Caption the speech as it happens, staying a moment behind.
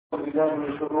بالله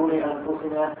من شرور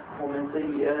أنفسنا ومن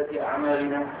سيئات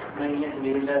أعمالنا من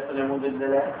يهده الله فلا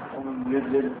مضل له ومن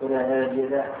يضلل فلا هادي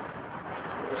له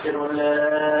أشهد أن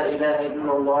لا إله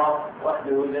إلا الله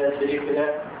وحده لا شريك له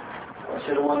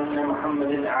وأشهد أن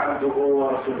محمدا عبده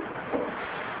ورسوله.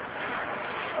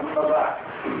 أما بعد،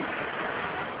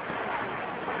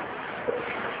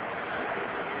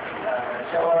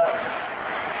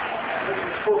 this is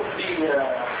supposed to be a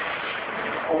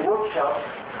workshop.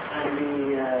 And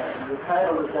the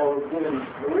title that I was given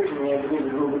originally, I believe,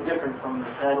 is a little bit different from the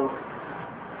title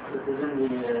that is in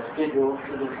the schedule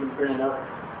that has been printed up.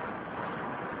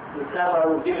 The title I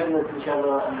was given that,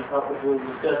 inshallah, and the topic we'll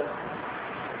discuss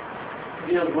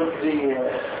deals with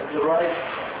the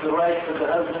rights of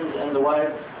the husbands and the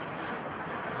wives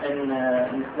in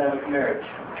Islamic marriage.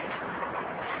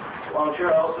 Well, I'm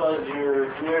sure also, as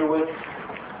you're familiar with,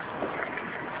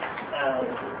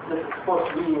 this is supposed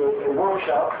to be a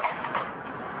workshop.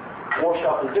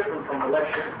 Workshop is different from a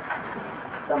lecture,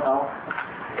 somehow.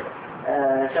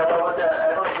 I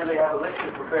don't really have a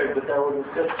lecture prepared, but I will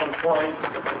discuss some points,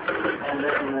 and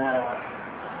then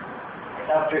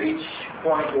after each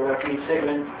point or after each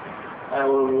segment, I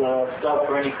will stop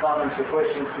for any comments or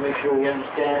questions to make sure we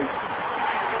understand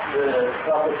the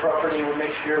topic properly. We'll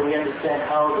make sure we understand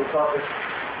how the topic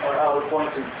or how the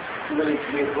point is really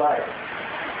to be applied.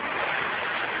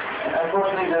 And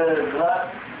unfortunately, the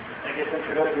last,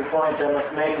 introductory point I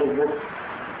must make is that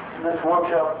this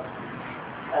workshop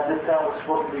at this time was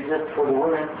supposed to be just for the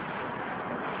women,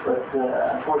 but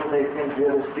unfortunately it seems the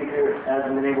other speaker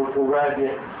hasn't been able to arrive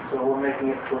yet, so we're making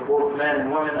it for both men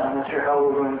and women. I'm not sure how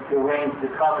we're going to arrange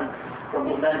the comments from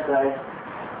the men's side.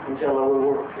 Inshallah,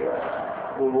 we'll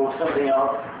work something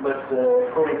out, but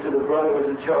according to the brother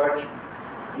who's in charge,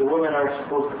 the women are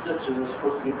supposed to, sisters are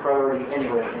supposed to be priority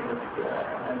anyway in this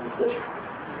session.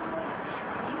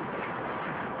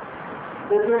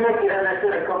 Let me make, as I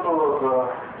said, a couple of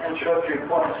introductory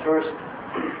points first.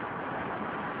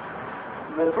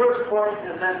 The first point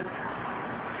is that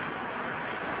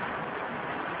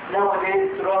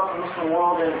nowadays throughout the Muslim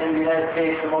world and in the United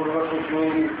States, among the Muslim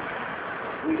communities,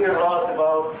 we hear a lot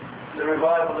about the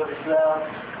revival of Islam,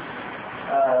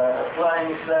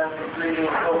 applying Islam completely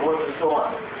and so forth and so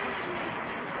on.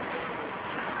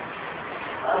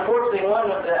 Unfortunately,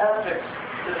 one of the aspects,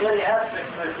 there's many aspects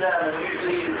of Islam, and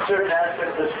usually certain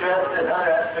aspects are stressed and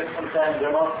other aspects sometimes are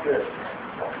not stressed.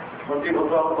 When people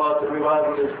talk about the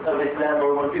revival of Islam,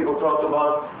 or when people talk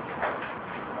about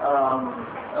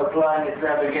applying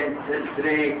Islam again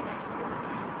today,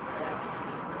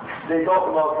 they talk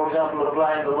about, for example,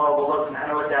 applying the law of Allah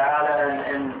subhanahu wa ta'ala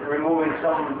and removing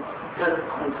some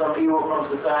and some evil from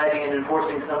society and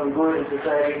enforcing some good in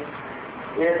society.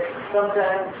 Yet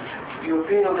sometimes you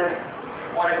feel that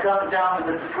when it comes down to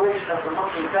the situation of the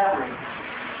Muslim family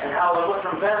and how the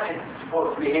Muslim family is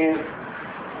supposed to behave,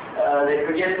 they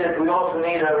forget that we also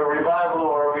need a revival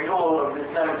or a renewal of the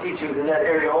Islamic teachings in that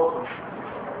area also.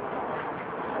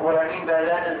 What I mean by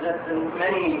that is that in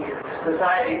many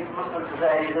societies, Muslim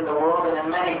societies in the world, and in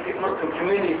many Muslim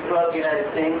communities throughout the United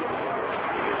States,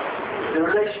 the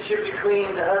relationship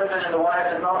between the husband and the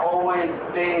wife is not always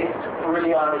based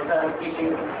really on Islamic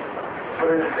teachings,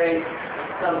 but it's based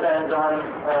sometimes on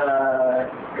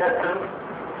customs.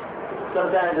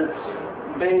 Sometimes it's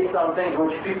based on things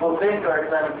which people think are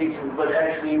Islamic teachings, but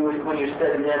actually when you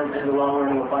study them in the long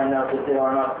run, you'll find out that they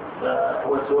are not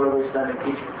whatsoever Islamic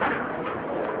teachings.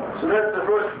 So that's the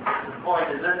first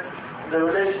point, is that the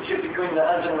relationship between the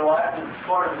husband and wife is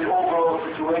part of the overall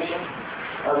situation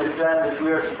of Islam that we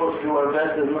are supposed to do our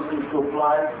best as Muslims to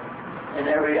apply in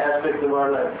every aspect of our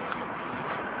life.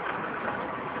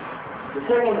 The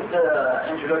second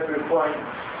introductory point,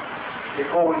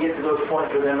 before we get to those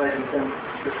points where there might be some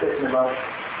discussion about,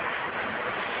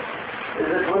 is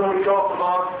that when we talk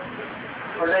about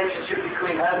relationship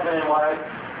between husband and wife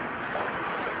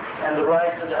and the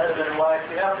rights of the husband and wife,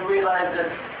 we have to realize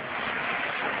that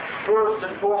first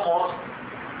and foremost,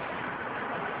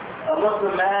 a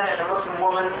Muslim man and a Muslim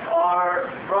woman are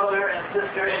brother and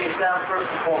sister in Islam first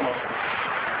and foremost.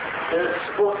 They're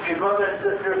supposed to be brother and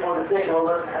sister for the sake of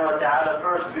Allah subhanahu wa ta'ala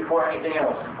first before anything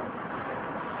else.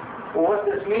 Well, what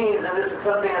this means, and this is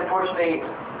something unfortunately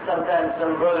sometimes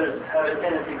some brothers have a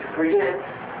tendency to forget,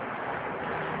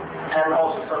 and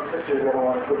also some sisters, I don't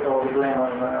want to put all the blame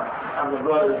on the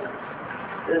brothers,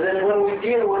 is that when we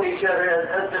deal with each other as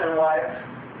husband and wife,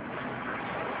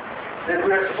 that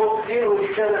we are supposed to deal with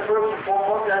each other first and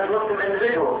foremost as Muslim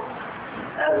individuals,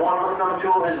 as one Muslim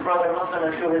to his brother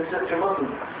Muslim and to his sister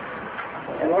Muslim.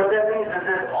 And what that means is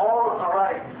that all of the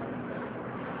rights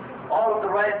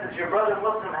that your brother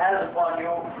Muslim has upon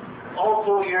you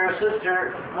also your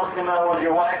sister, Muslimah, was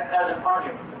your wife as a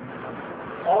partner.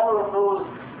 All of those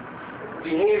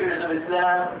behaviors of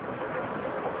Islam,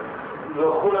 the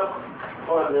khulq,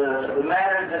 or the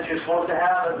manners that you're supposed to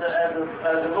have as a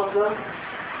Muslim,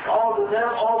 all of them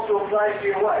also apply to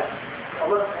your wife.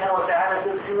 Allah subhanahu wa ta'ala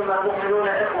says, إِنَّمَا الْمُؤْمِنُونَ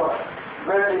إِخْوَةٌ.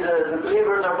 Verily the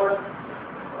believers are but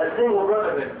a single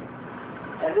brotherhood.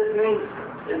 And this means,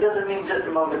 it doesn't mean just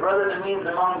among the brothers, it means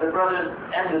among the brothers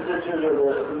and the sisters, or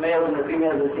the males and the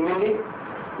females of the community,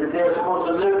 that they are supposed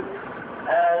to live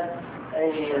as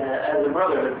a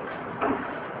brotherhood.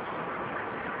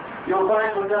 You'll find,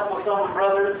 for example, some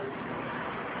brothers,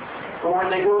 or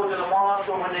when they go to the mosque,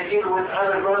 or when they deal with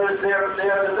other brothers, they are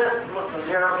the best Muslims.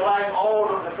 They are applying all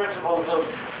of the principles of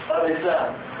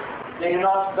Islam. They do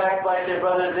not backbite their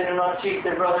brothers, they do not cheat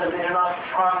their brothers, they do not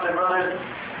harm their brothers.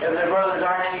 If their brothers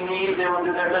are in any need, they will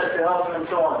do their best to help them, and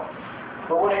so on.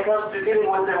 But when it comes to dealing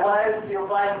with their wives, you'll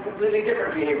find completely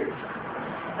different behaviors.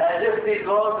 As if these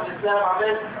laws of Islam are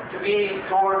meant to be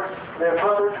towards their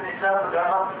brothers in Islam, but are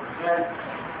not meant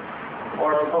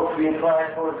or supposed to be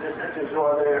applied towards their sisters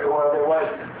or their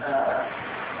wives,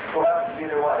 who happen to be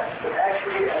their wives. But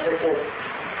actually, as I said,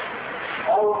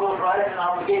 all of those rights and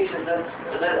obligations that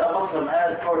a Muslim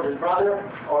has towards his brother,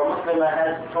 or a Muslim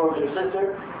has towards her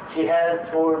sister, she has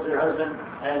towards her husband,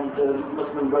 and the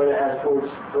Muslim brother has towards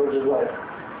his wife.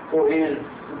 So he is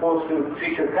supposed to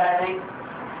treat her kindly,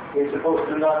 he is supposed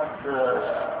to not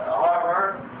harm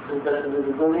her to the best of his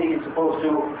ability, he is supposed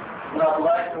to not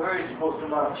lie to her, he's supposed to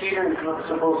not cheat her, he's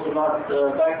supposed to not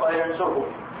backbite her, and so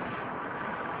forth.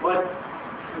 But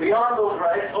beyond those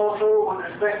rights, also with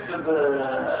respect to the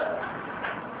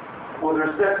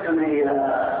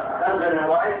husband and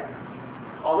wife,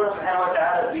 Allah subhanahu wa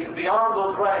ta'ala, beyond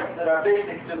those rights that are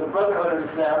basic to the brotherhood of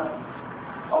Islam,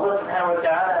 Allah subhanahu wa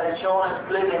ta'ala has shown us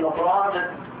clearly in the Qur'an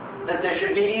that there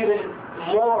should be even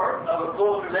more of a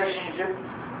close relationship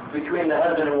between the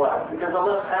husband and wife. Because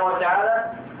Allah subhanahu wa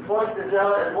ta'ala points this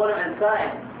out as one of his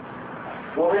signs.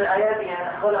 وَمِنْ آيَاتِهِ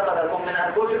أَنْ خَلَقَ لَكُم مِّنْ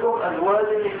أَنفُسِكُمْ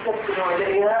أَزْوَاجًا لِتَسْكُنُوا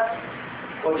إِلَيْهَا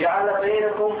وَجَعَلَ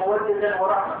بَيْنَكُم مَّوَدَّةً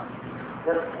وَرَحْمَةً.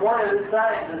 That one of his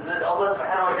signs is that Allah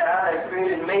subhanahu wa ta'ala has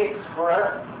created mates for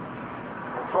us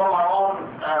from our own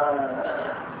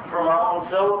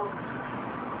self,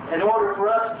 in order for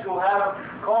us to have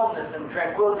calmness and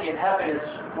tranquility and happiness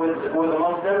with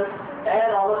amongst them.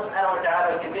 And Allah subhanahu wa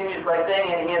ta'ala continues by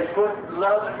saying, and He has put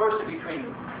love and mercy between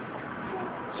you.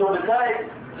 So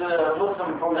besides the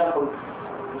Muslim, for example,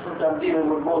 since I'm dealing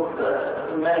with both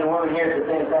men and women here at the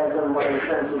same time, some of my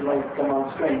sentences might come out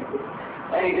strange. But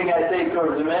anything I say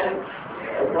towards the men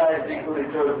applies equally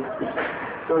towards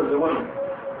the women.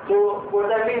 So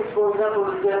what that means, for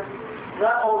example, is that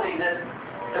not only that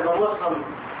if a Muslim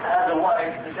has a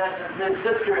wife, that's his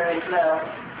sister in Islam,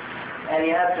 and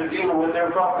he has to deal with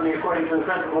them properly according to the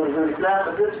principles of Islam.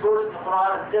 But this verse in the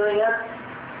Qur'an is telling us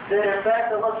that in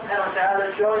fact Allah subhanahu wa ta'ala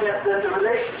is showing us that the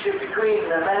relationship between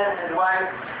the man and his wife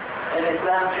in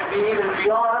Islam should be even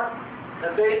beyond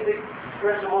the basic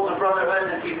principles of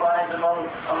brotherhood that he finds among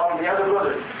the other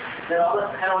brothers. That Allah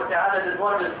subhanahu wa ta'ala is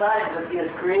one of the signs that He has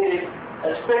created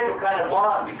a special kind of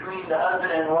bond between the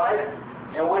husband and wife,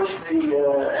 in which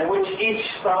each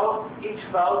spouse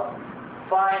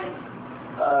finds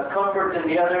comfort in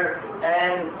the other,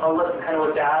 and Allah subhanahu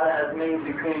wa ta'ala has made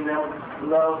between them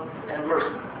love and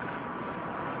mercy.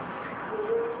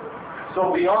 So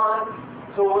when we talk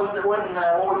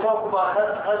about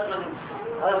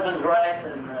husband's rights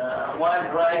and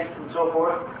wife's rights and so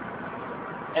forth,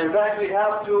 in fact we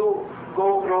have to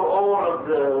go through all of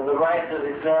the rights of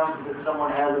Islam that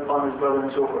someone has upon his brother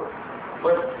and so forth.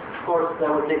 But of course that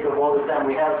would take up all the time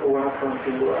we have, so we're not going to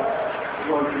do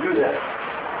that.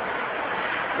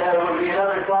 There will be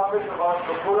another topic about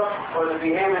the khulq, or the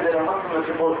behavior that a Muslim is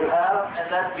supposed to have, and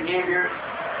that behavior,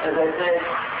 as I said,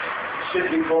 should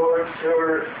be towards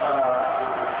her,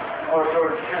 or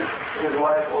towards his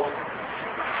wife also.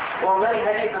 Well, many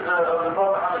hadiths of the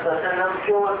Prophet ﷺ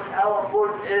show us how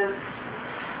important is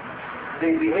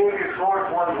the behavior towards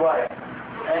one's wife.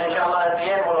 And inshallah at the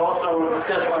end we'll also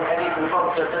discuss one hadith of the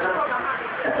Prophet ﷺ,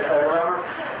 if I remember,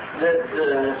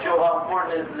 that show how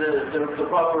important is the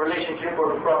proper relationship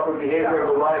or the proper behavior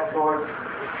of a wife towards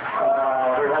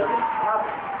her husband.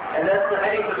 And that's the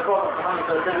hadith of the Prophet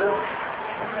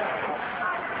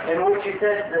ﷺ, in which he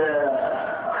said,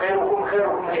 خيركم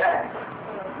خيركم لأهل,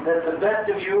 that the best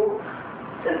of you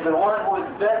is the one who is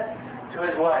best to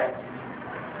his wife.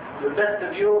 The best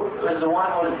of you is the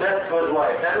one who is best to his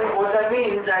wife. What that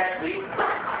means actually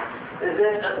is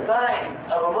that a sign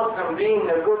of a Muslim being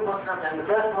a good Muslim and the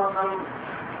best Muslim,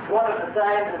 one of the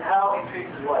signs is how he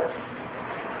treats his wife.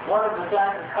 one of the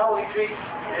signs is how he treats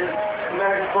his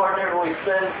marriage partner who he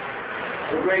spends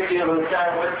a great deal of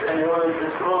time with and who is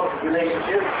his close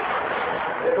relationship.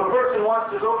 If a person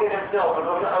wants to look at himself, if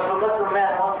a Muslim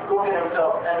man wants to look at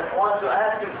himself and wants to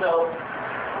ask himself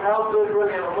how good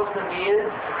really of a Muslim he is,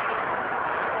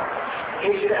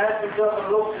 he should ask himself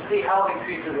and look to see how he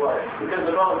treats his wife. Because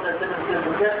the Prophet says,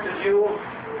 the best of you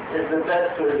is the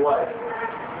best to his wife.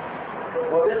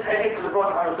 Well, this hadith of the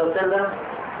Prophet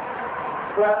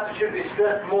perhaps it should be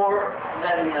stressed more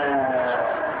than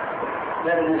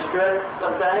it is stressed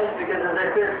sometimes, because as I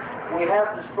said, we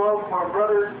have this problem where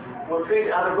brothers will treat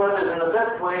other brothers in the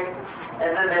best way,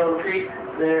 and then they will treat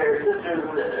their sisters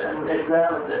in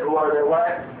Islam, who are their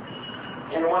wives,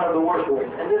 in one of the worst ways.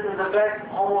 And this is in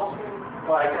fact almost,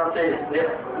 well, I can't say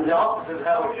the opposite of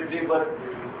how it should be, but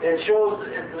it shows,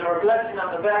 it's a reflection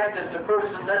of the fact that the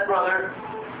person, that brother,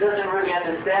 doesn't really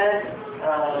understand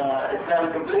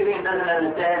Islam completely, and doesn't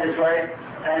understand his rights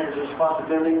and his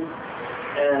responsibilities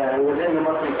within the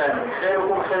Muslim family. That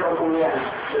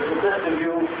the best of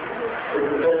you is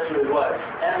the best to his wife.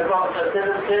 And the Prophet said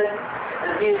that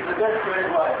he is the best to his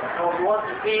wife. So if we want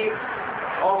to see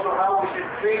also how we should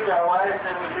treat our wives,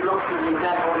 then we should look to the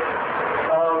example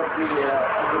of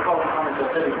the Prophet Muhammad.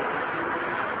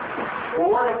 Well,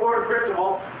 one important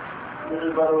principle, this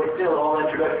is by the way still all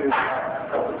introductory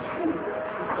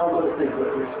don't go to sleep,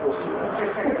 but we're supposed to.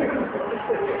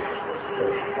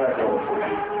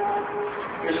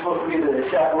 You're supposed to be the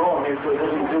chaperone here, so it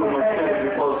doesn't do much good if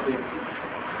you fall asleep.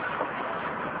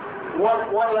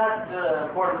 One last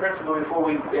important principle before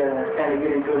we kind of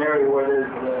get into an area where there's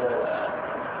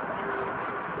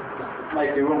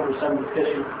might be room for some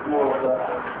discussion, more of a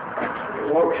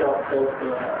workshop type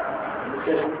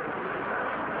discussion.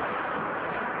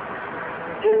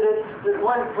 Is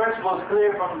one principle is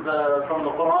clear from the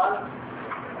Qur'an,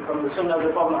 from the Sunnah of the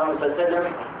Prophet Muhammad,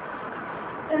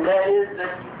 and that is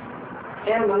that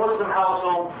in the Muslim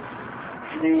household,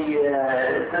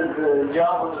 it says the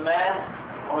job of the man,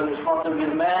 or the responsibility of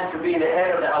the man, to be the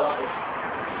head of the household.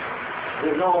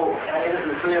 There's no, this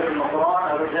is clear from the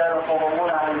Quran, الرجال قوامون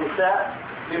على النساء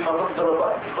بما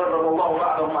فضل الله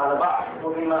بعضهم على بعض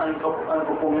وبما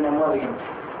أنفقوا من أموالهم.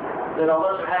 That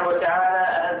Allah subhanahu wa ta'ala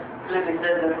has clearly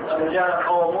said that الرجال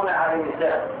قوامون على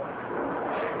النساء.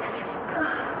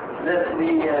 That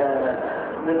the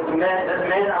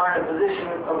men are in a position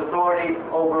of authority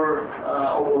over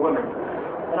women.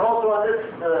 And also on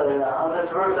this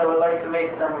verse, I would like to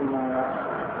make some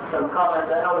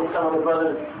comments. I know that some of the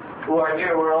brothers who are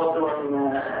here were also in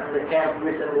the camp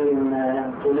recently in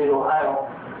Toledo, Ohio,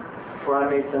 where I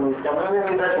made some of these comments.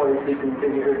 Maybe that's why you're sleeping,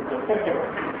 because you heard something.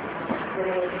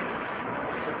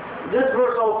 This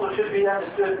verse also should be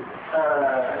understood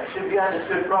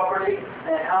properly,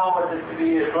 and how it is to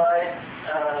be applied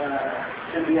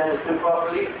should be understood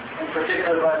properly, in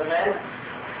particular by the men.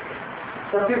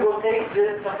 Some people take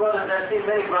this, some brothers, I've seen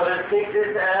many brothers take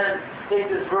this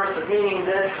verse as meaning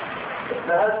that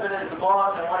the husband is the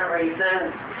boss and whatever he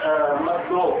says must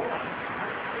go.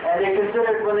 And they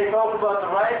consider, when they talk about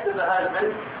the rights of the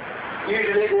husband,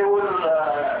 usually they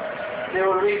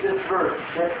will read this verse,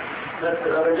 that this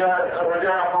is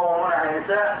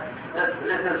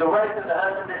the right of the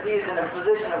husband, that he is in a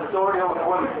position of authority over the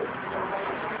women.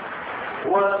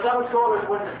 Well, some scholars,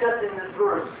 when discussing this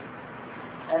verse,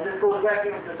 and this goes back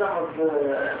even to some of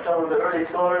the early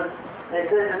scholars, they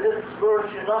said that this verse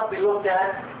should not be looked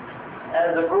at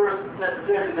as a verse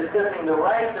necessarily discussing the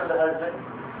rights of the husband,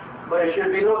 but it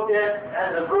should be looked at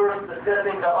as a verse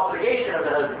discussing the obligation of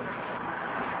the husband.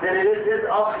 That it is his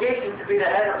obligation to be the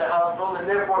head of the household, and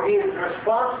therefore he is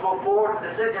responsible for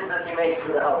the decisions that he makes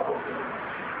for the household.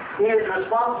 He is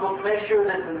responsible to make sure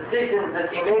that the decisions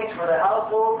that he makes for the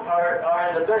household are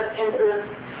in the best interest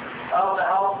of the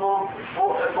household,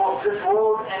 both this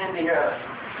world and in the hereafter.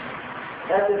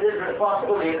 That is his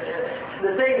responsibility.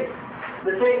 The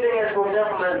same thing as, for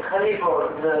example, as Khalifa,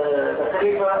 the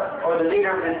Khalifa or the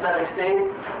leader of the Islamic State,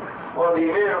 or the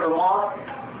Emir of the mosque.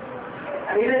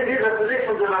 I mean, these are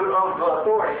positions of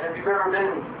authority. And if you've ever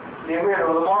been the Emir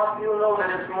of the mosque, you'll know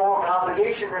that it's more of an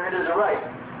obligation than it is a right.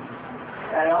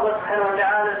 And Allah subhanahu wa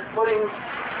ta'ala is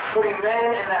putting men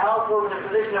in the household in a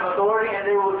position of authority, and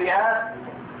they will be asked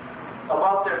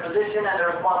about their position and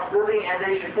their responsibility, and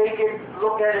they should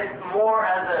look at it more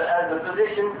as a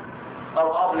position of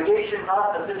obligation,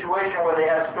 not a situation where they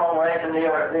have strong rights and they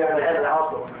are the head of the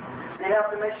household. They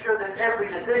have to make sure that every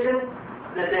decision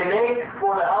that they make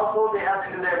for the household, they have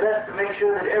to do their best to make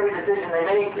sure that every decision they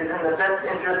make is in the best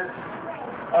interest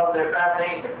of their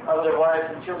family, of their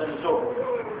wives and children and so forth.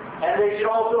 And they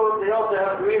also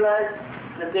have to realize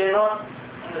that they're not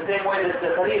in the same way that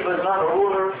the Khalifa is not a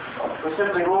ruler who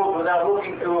simply rules without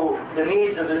looking to the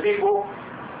needs of the people,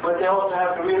 but they also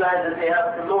have to realize that they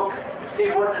have to look,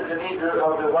 see what is the needs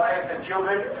of the wife and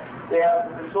children. They have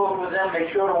to consult with them,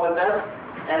 make sure with them,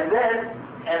 and then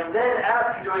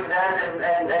after doing that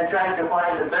and trying to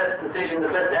find the best decision,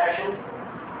 the best action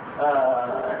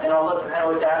in Allah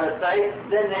subhanahu wa ta'ala's sight,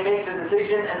 then they make the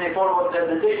decision and they follow up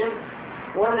that decision.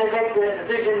 When they make that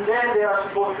decision, then they are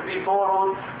supposed to be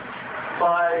followed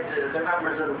by the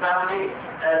members of the family,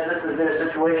 as this is their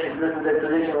situation, this is their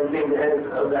position as being the head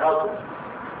of the household.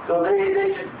 So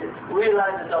they should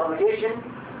realize this obligation,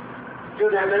 do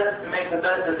their best to make the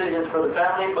best decisions for the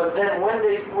family, but then when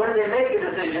they make a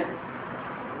decision,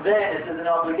 then it is an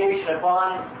obligation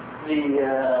upon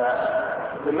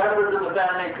the members of the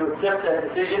family to accept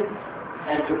that decision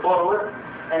and to follow it.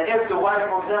 And if the wife,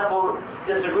 for example,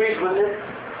 disagrees with it,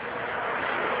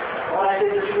 when I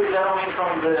say disagrees, I don't mean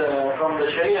from the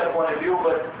Sharia point of view,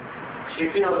 but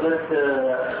she feels that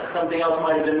something else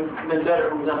might have been better,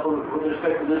 for example, with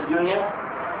respect to this dunya.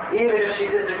 Even if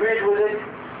she disagrees with it,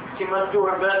 she must do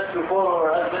her best to follow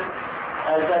her husband,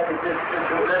 as that is this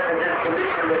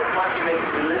condition that once she makes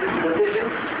the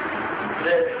decision,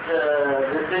 that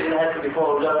the decision has to be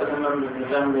followed up, and the members of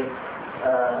the family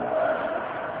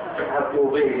have to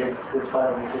obey his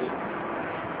final decision.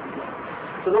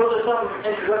 So those are some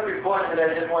introductory points that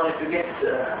I just wanted to get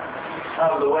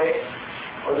out of the way,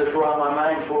 or that were on my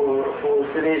mind for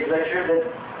today's lecture,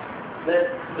 that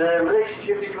the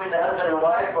relationship between the husband and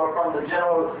wife are from the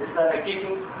general Islamic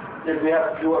teachings, that we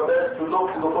have to do our best to look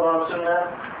to the Qur'an and Sunnah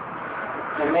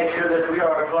and make sure that we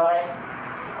are applying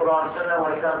Qur'an and Sunnah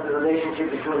when it comes to the relationship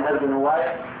between husband and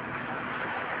wife.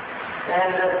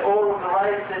 And that all of the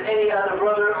rights that any other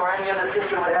brother or any other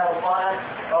sister would have upon us,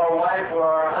 our wife or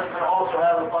our husband also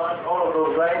have upon us, all of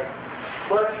those rights.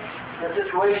 But the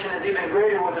situation is even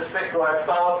greater with respect to our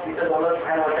spouse, because Allah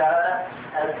subhanahu wa ta'ala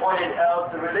has pointed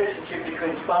out the relationship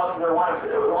between spouses are one of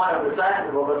the signs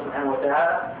of Allah subhanahu wa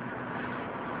ta'ala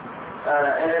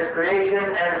in His creation.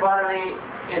 And finally,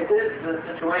 it is the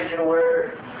situation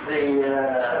where the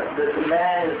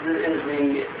man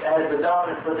has the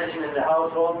dominant position in the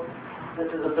household. This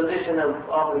is a position of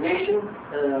obligation,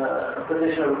 a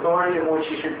position of authority in which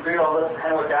he should fear Allah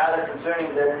subhanahu wa ta'ala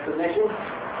concerning that position.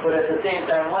 But at the same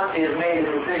time, once he has made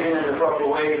a decision in the proper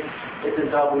way, it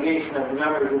is the obligation of the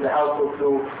members of the household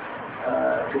to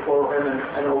follow him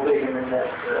and obey him in that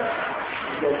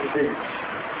decision.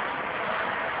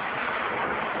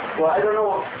 Well, I don't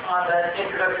know if on that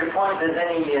introductory point there's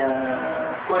any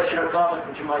question or comment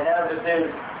that you might have. If there's,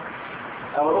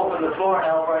 I will open the floor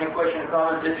now for any question or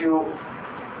comments. If you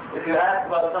ask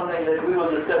about something that we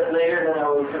will discuss later, then I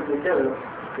will simply tell you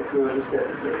if we will discuss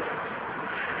it later.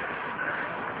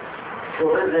 So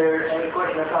is there any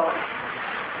question or comment?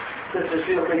 Sisters,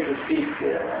 feel free to speak.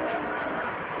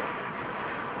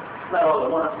 Not all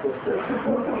at once, but...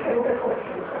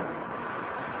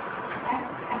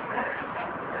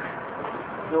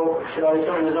 No, should I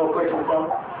assume there's no question or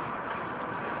comment?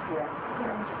 Yeah.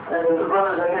 And the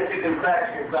brothers, I guess you can fax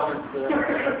your comments.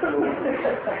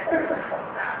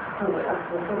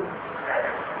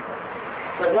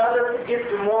 But now let's get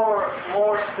to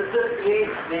more specifically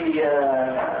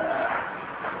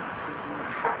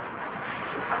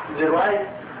the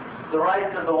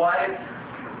rights of the wife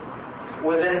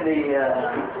within the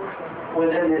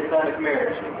Islamic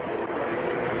marriage.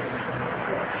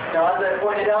 Now, as I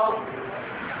pointed out,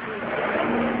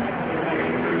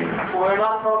 we're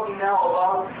not talking now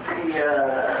about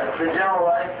the general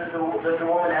rights that the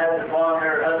woman has upon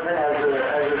her husband as a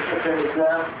sister in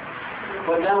Islam,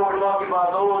 but now we're talking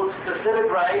about those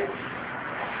specific rights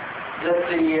that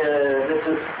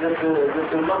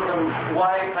the Muslim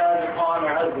wife has upon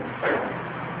her husband.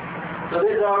 So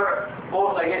these are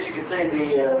both, I guess you could say,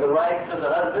 the rights of the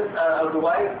husband, of the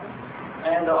wife,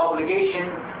 and the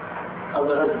obligation of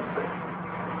the husband.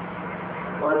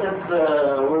 Well, since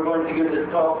we're going to give this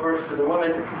talk first to the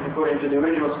women, according to the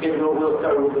original schedule, we'll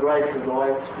start with the rights of the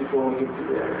wives before we get to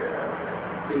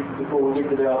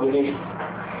their obligations.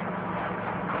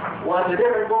 Well, in the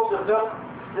different books of fiqh,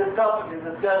 this topic is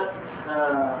discussed,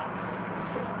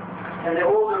 and the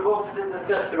older books is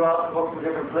discussed throughout the books in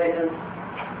different places.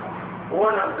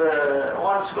 One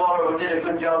scholar who did a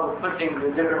good job of putting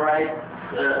the different rights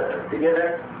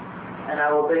together, and I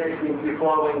will basically be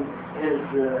following his.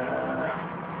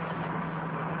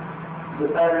 The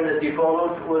pattern that he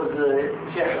followed was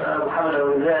Sheikh Muhammad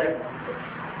al-Ghazali.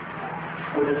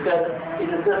 He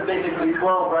discussed basically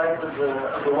 12 rights of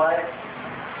the wife.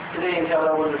 Today,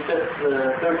 inshallah, we'll discuss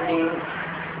 13.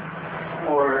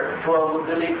 or 12, we'll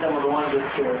delete some of the ones that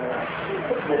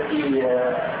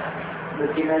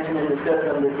he mentioned and discussed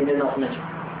them that he did not mention.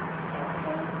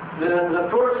 The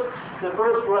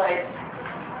first right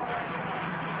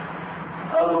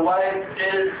of the wife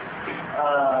is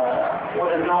what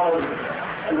is known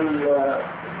as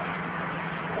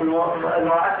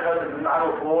al-mu'asharat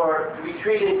al-ma'ruf, or to be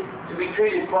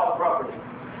treated properly.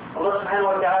 Allah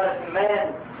subhanahu wa ta'ala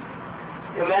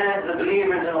commands the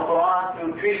believers in the Qur'an to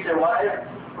treat their wives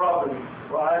properly.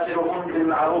 وَعَاشِرُهُمْ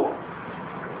بِالْمَعْرُوفِ.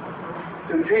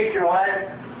 To treat your wife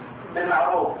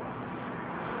bil-ma'ruf.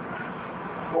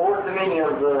 Well, what's the meaning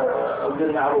of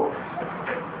bil-ma'ruf?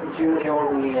 Since you're the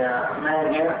only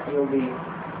man here,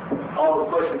 all the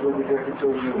questions will be directed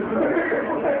towards you.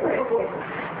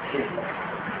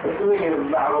 What's the meaning of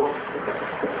ma'ruf?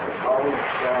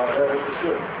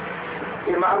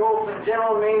 Ma'ruf in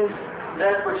general means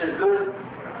that which is good,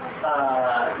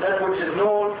 that which is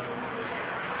known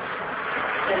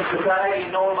in society,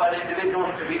 known by the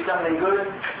individuals to be something good.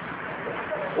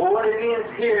 Well, what it means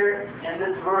here, in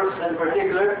this verse in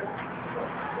particular,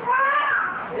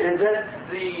 is that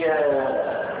the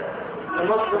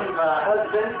Muslim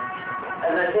husband,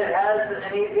 as I said, has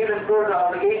an even further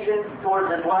obligation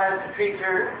towards his wife to treat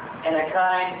her in a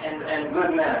kind and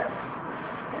good manner.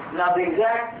 Now, the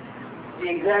exact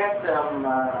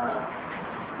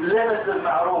limits of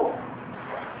ma'ruf,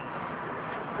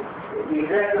 the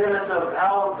exact limits of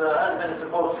how the husband is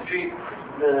supposed to treat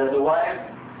the wife,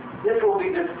 this will be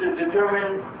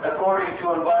determined according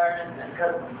to environment and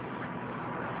custom.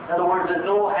 In other words, there's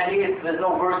no hadith, there's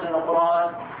no verse in the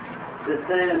Qur'an that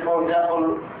says, for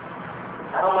example,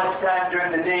 how much time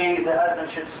during the day the husband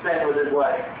should spend with his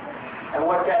wife, and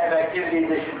what kind of activities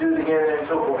they should do together, and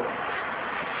so forth.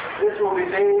 This will be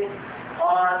based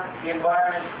on the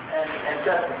environment and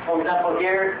custom. For example,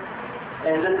 here,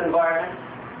 in this environment,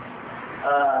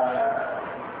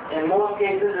 in most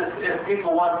cases, if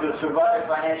people want to survive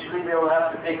financially, they will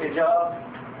have to take a job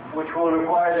which will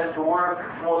require them to work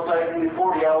most likely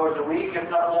 40 hours a week, if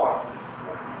not more.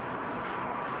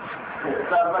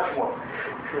 It's not much more.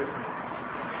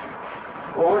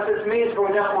 Well, what this means, for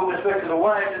example, with respect to the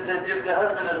wife, is that if the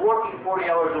husband is working 40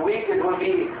 hours a week, it would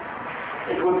be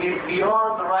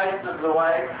beyond the rights of the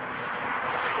wife.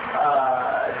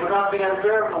 It would not be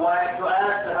unfair of the wife to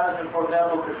ask the husband, for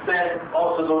example, to spend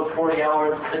also those 40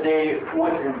 hours a day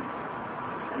with him.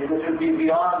 And this would be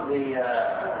beyond the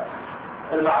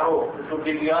al-ma'ruf. This would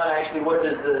be beyond actually what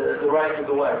is the right of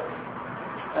the wife.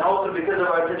 And also because of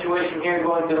our situation here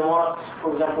going to the mosque,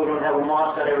 for example, we don't have a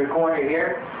mosque at every corner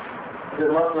here. The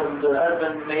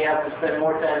husband may have to spend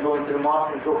more time going to the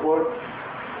mosque and so forth.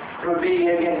 It would be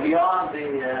again beyond the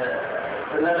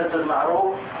limits of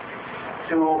ma'ruf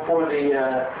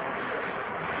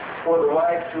for the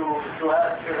wife to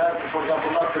ask her husband, for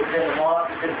example, not to attend the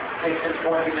mosque. It could take just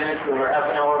 20 minutes or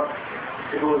half an hour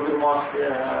to go to the mosque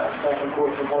back and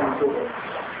forth from home and so forth.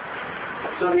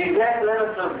 So the exact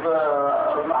limits of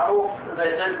ma'ruf, as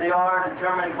I said, they are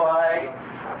determined by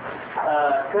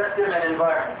custom and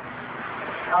environment.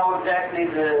 How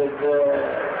exactly the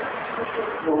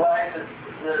wife is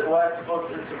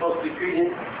supposed to be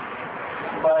treated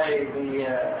by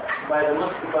the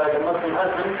Muslim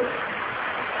husband.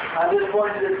 At this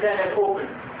point, it is kind of open.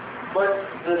 But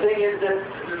the thing is that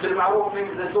the ma'ruf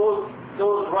means that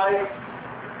those rights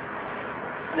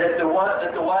that the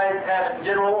wives have in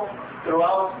general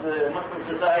throughout the Muslim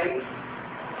society,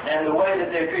 and the way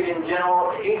that they're treated in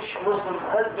general, each Muslim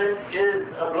husband is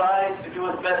obliged to do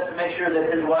his best to make sure that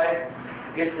his wife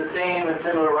gets the same and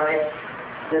similar rights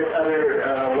that other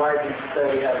wives in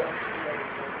society have.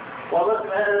 Well, look,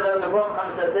 the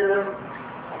Prophet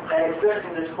and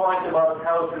expressing this point about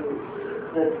how that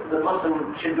the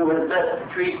Muslim should do his best to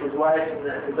treat his wife in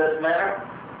the best manner.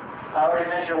 I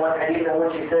already mentioned one hadith in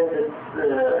which he said that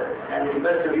and the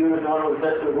best of you is the one who is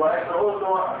best of his wife, but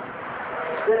also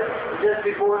just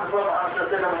before the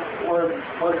Prophet was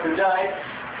to die,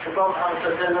 the Prophet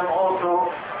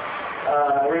also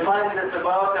reminds us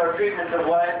about our treatment of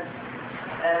wives,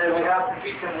 and that we have to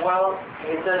treat them well.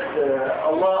 He said,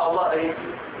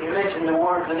 he mentioned the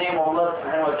name of Allah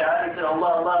subhanahu wa ta'ala. He said,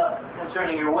 Allah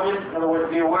concerning your women. In other words,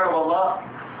 be aware of Allah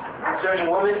concerning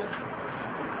women.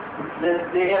 That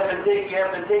you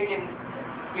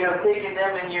have taken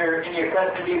them in your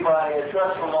custody by a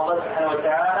trust from Allah subhanahu wa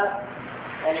ta'ala,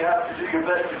 and you have to do your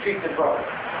best to treat them properly.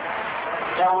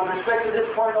 Now, with respect to this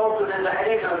point also, there's a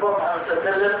hadith of the Prophet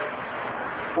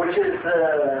which is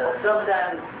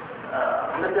sometimes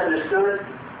misunderstood,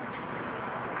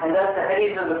 and that's the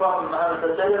hadith of the Prophet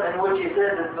in which he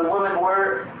said that the women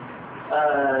were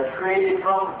created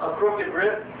from a crooked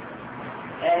rib,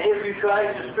 and if you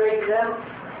try to straighten them,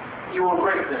 you will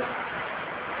break them.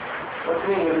 What's the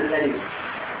meaning of this hadith?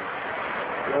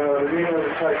 The meaning of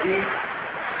this hadith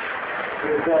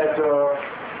is that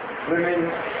women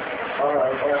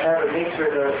have a nature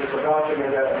that is about them,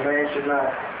 and that a man should not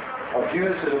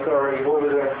abuse his authority over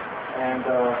them, and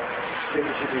think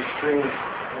it should be extreme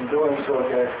in doing so,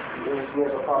 that he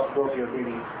has a possibility of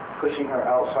maybe pushing her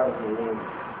outside of the womb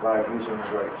by abusing his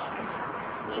rights.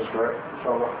 Is this correct?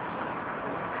 Inshallah.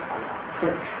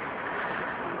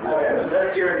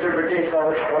 That's your interpretation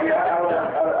of it. I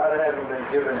haven't been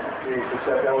given the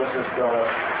except that was just so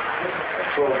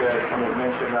that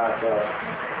men should not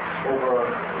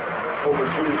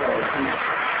overdo other people.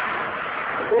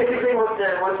 Basically, what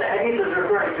the hadith is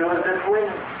referring to is that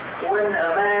when a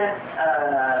man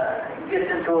gets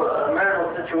into a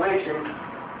marital situation,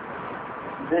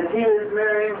 that he is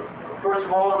marrying, first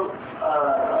of all,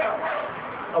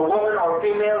 a woman or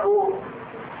female who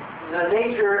the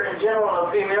nature in general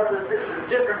of females is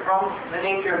different from the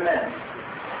nature of men.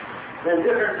 There's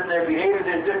difference in their behavior,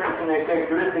 there's difference in their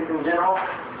characteristics in general.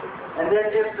 And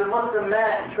then if the Muslim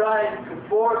man tries to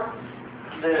force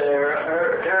his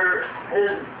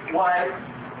wife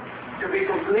to be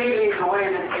completely the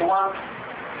way that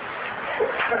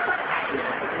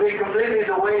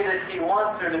he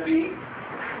wants her to be,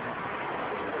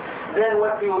 then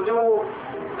what he will do,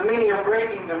 the meaning of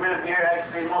breaking the rib here,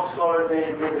 actually most scholars they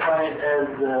define it as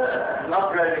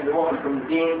not driving the woman from the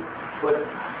deen, but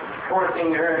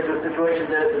forcing her into a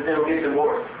situation that they will get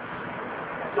divorced.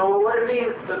 So what it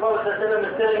means, the Prophet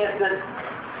ﷺ is telling us that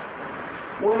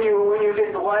when you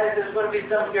get the wife, there's going to be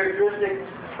some characteristics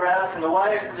perhaps in the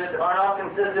wife that are not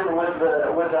consistent with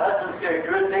the husband's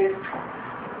characteristics.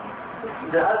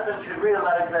 The husband should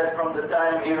realize that from the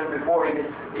time even before he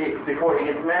gets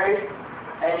married.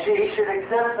 And he should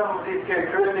accept some of these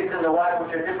characteristics in the wife which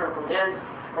are different from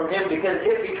him, because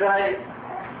if he tries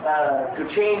to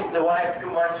change the wife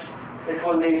too much, it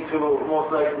will lead to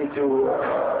most likely to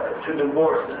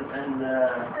divorce and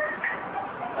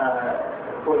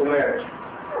for the marriage.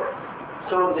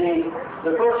 So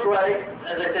the first right,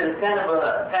 as I said, is kind of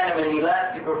an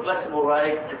elastic or flexible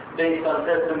right. It's based on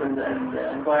system and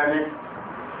environment.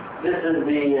 This is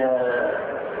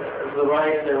the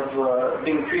right of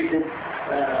being treated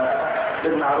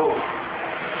بالمعروف.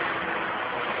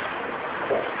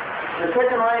 The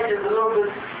second right is a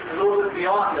little bit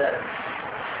beyond that,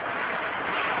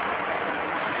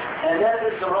 and that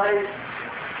is the right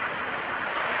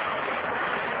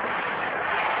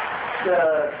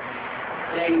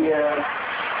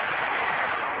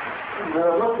the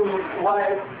Muslim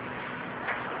wife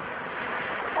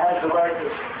has the right to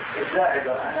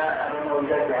exactly. I don't know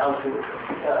exactly how to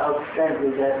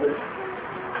translate that, but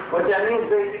what that means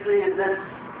basically is that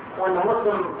when the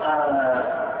Muslim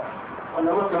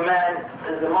man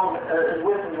is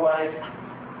with his wife,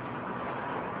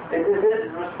 it is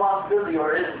his responsibility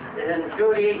or his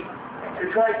duty to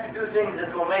try to do things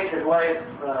that will make his wife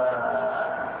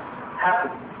happy.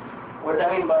 What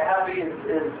I mean by happy is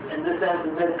in this sense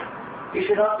is that he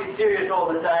should not be serious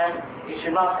all the time. He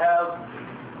should not have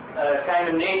a kind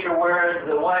of nature where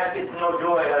the wife gets no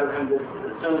joy out of him. As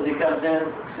soon as he comes in,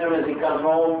 as soon as he comes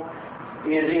home,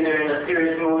 he is either in a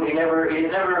serious mood, he's never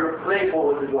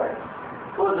playful with his wife.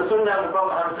 It was the sunnah of the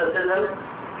Prophet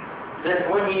ﷺ that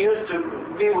when he used to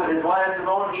be with his wife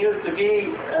alone, he used to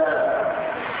be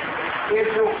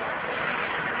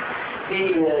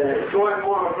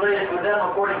joyful or playful with them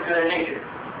according to their nature.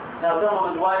 Now some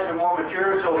of his wives are more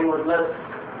mature, so he was less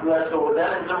so with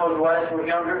them, and some of his wives were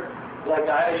younger, like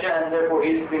Aisha, and therefore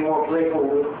he used to be more playful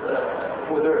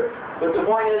with her. But the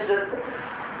point is that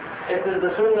it is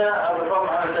the sunnah of the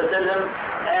Prophet ﷺ,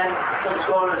 and some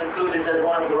scholars include it as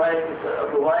one of the rights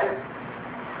of the wife,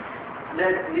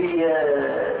 that the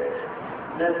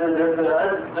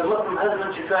Muslim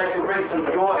husband should try to bring some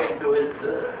joy into his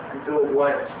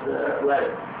wife's life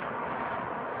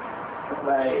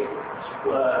by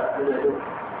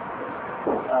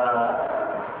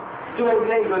doing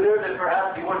things with her that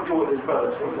perhaps he wouldn't do with his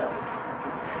brothers, for example.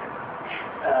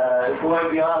 Going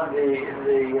beyond the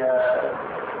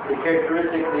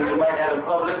characteristics that you might have in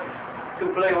public, to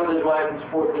play with his wife and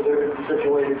sport with her in such a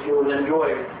way that she will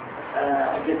enjoy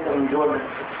and get some enjoyment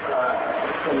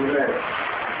from the marriage.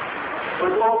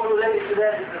 But also related to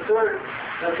that is the third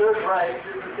right.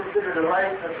 This is considered the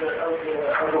right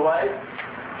of the wife,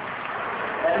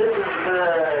 and this is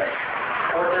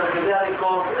what the Ghazali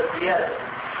calls a siyasa.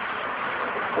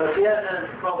 So siyasa, as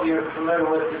probably you're familiar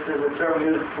with, this is a term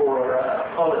used for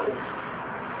politics.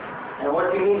 And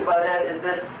what he means by that is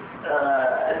that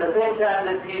at the same time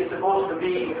that he is supposed to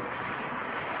be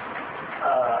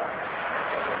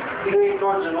behave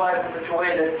towards his wife in such a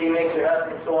way that he makes her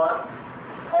happy and so on.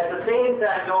 At the same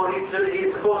time, though, he's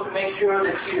supposed to make sure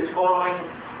that she is following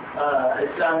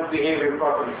Islamic behavior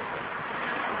properly.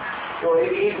 So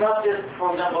he's not just, for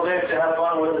example, there to have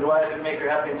fun with his wife and make her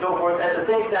happy and so forth. At the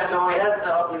same time, though, he has the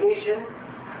obligation,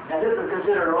 and this is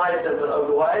considered a right of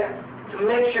the wife, to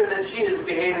make sure that she is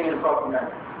behaving in a proper manner.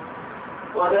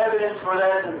 Well, the evidence for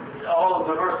that is all of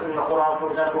the verses in the Qur'an,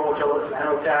 for example, which Allah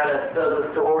subhanahu wa ta'ala tells us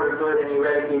to order good and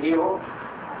eradicate evil.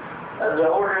 The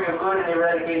ordering of good and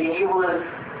eradicating evil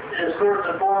is first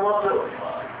and foremost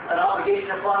an obligation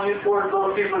upon you towards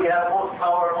those people you have most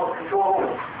power and most control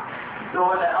over. So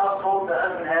in a household, the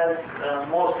husband has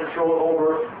most control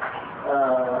over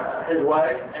his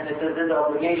wife, and it is his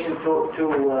obligation to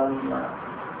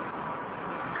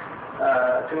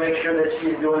make sure that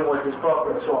she is doing what is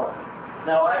proper and so on.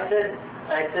 Now I said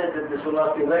that this will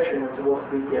not be a lecture, it's supposed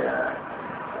to be a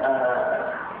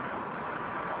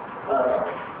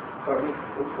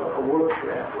work.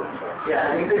 Yeah,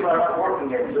 I mean people are not working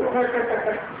yet.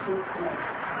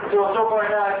 So far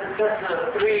now I've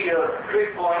discussed three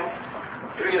points.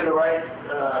 Three of the rights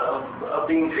of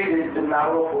being treated in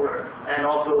ma'ruf, and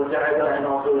also the da'ga, and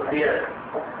also the qiyad.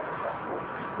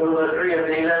 Those are three of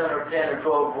the 11 or 10 or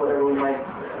 12, whatever we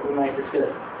might discuss.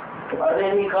 Are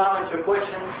there any comments or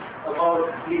questions about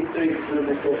these three that we've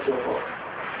discussed so far?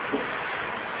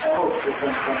 I hope there's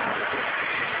some comments.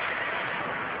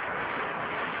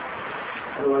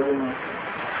 Otherwise,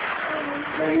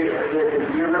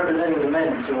 you're representing the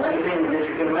men, so anything that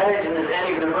you can imagine that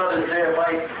any of the brothers there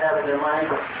might have in their mind,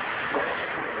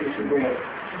 you should bring it.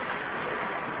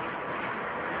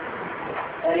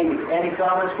 Any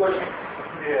comments, questions?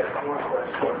 Yeah, one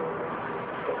question.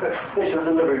 Okay. Special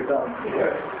delivery comment.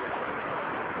 Yeah.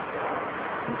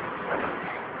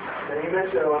 And you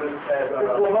mentioned on this as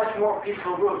It's a much more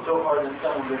peaceful group so far than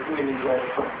some of the communities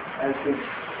I speak.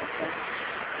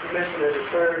 You mentioned that the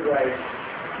third right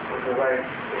was the right to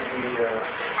be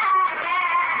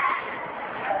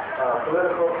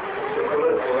political,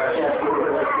 right? Yes,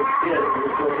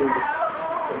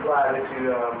 imply that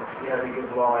you have to get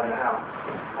the law in the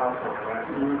household, right?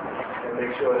 Mm-hmm. And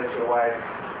make sure that your wife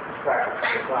practices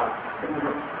Islam.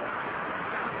 Mm-hmm.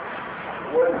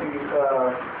 What do you,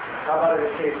 how about in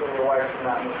the case when your wife is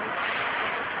not Muslim?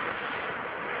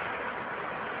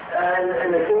 And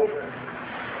in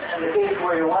the case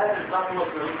where your wife is not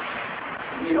Muslim,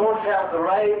 you don't have the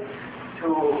right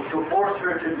to force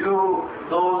her to do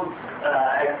those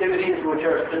activities which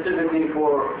are specifically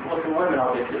for Muslim women,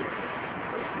 obviously.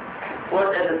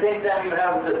 But at the same time, you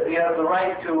have the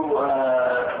right to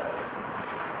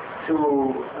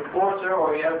enforce her,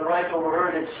 or you have the right over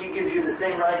her that she gives you the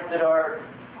same rights that are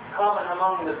common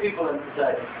among the people in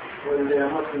society, whether they are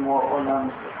Muslim or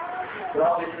non-Muslim. But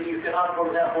obviously, you cannot, for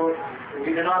example,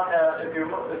 you cannot have, if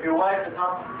your wife is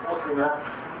not Muslim,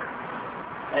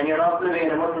 and you're not living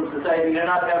in a Muslim society, you do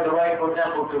not have the right, for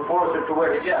example, to force her to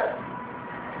wear hijab.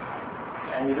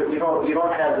 And you don't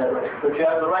have that right. But you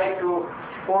have the right to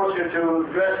force her to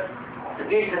dress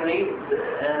decently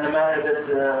in the manner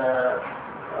that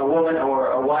a woman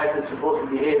or a wife is supposed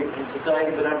to behave in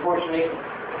society. But unfortunately,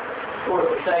 of course,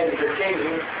 societies are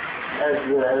changing. As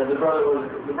the brother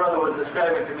was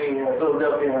describing to me in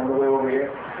Philadelphia on the way over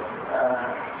here.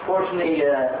 Fortunately,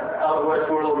 out west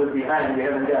we're a little bit behind. We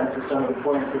haven't gotten to some of the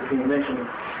points that we mentioned.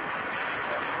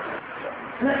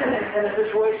 In a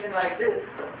situation like this,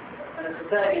 in a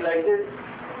society like this,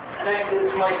 and actually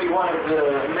this might be one of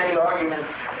the main arguments.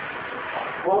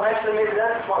 Well, actually, maybe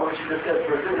that's what we should discuss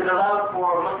first. Is it allowed for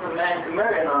a Muslim man to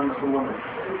marry a non-Muslim woman?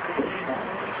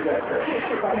 That's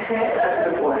a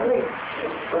good point.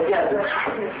 But yeah,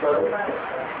 brother.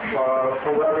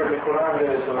 However, the Qur'an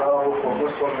is allowed for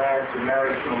Muslim man to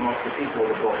marry from amongst the people of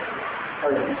the book.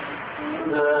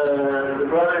 The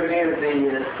brother gave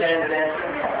the standard answer.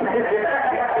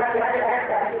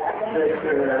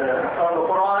 On the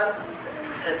Qur'an,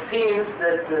 it seems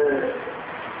that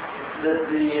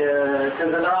it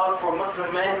is allowed for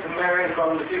Muslim men to marry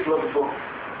from the people of the book.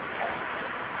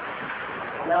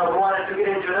 Now, if we wanted to get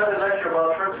into another lecture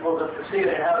about principles of tafsir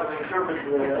and how to interpret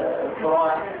the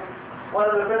Quran,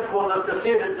 one of the principles of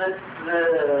tafsir is that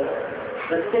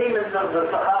the statements of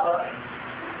the Sahaba,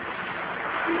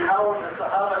 how the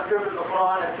Sahaba interpret the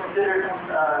Quran, is considered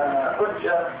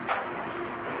hujjah,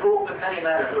 proof in many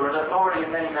matters, or an authority in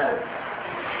many matters.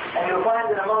 And you'll find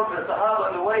that among the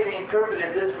Sahaba, the way they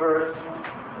interpreted this verse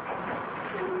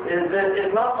is that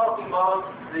it's not talking about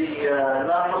the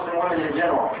non-Muslim women in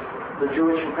general, the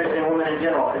Jewish and Christian women in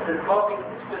general. It's talking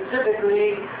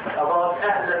specifically about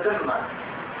Ahl al-Dhimma.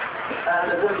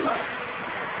 Ahl al-Dhimma.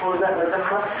 What was Ahl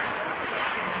al-Dhimma?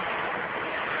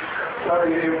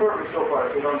 Sorry, you're perfect so far,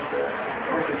 so don't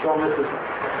miss it.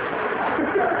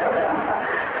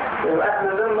 The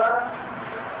Ahmadullah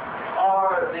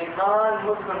are the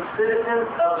non-Muslim citizens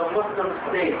of the Muslim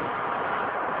state.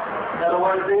 In other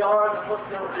words, they are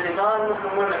the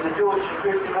non-Muslim women, the Jewish and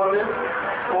Christian women,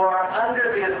 who are under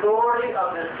the authority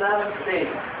of the Islamic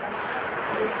State.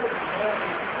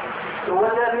 So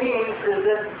what that means is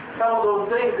that some of those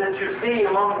things that you see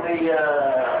among the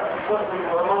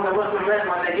Muslim men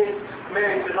when they get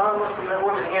married to non-Muslim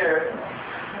women here,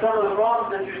 some of the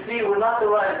problems that you see will not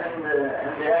arise in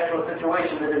the actual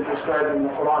situation that is described in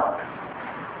the Qur'an.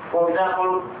 For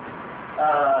example,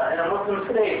 in a Muslim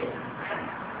state,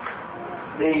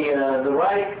 the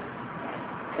right,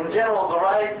 in general, the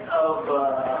right of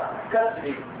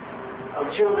custody of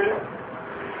children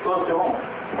goes to whom?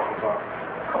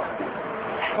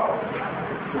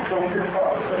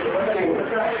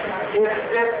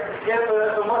 If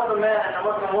a Muslim man and a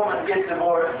Muslim woman get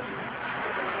divorced,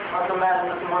 Muslim man and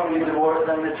Muslim woman get divorced,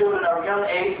 and the children are of young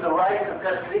age, the right of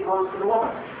custody goes to the woman.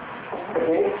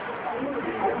 Okay?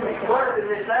 But in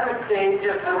the Islamic state,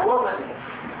 if the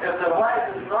wife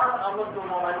is not a Muslim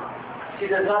woman, she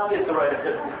does not get the right of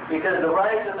custody, because the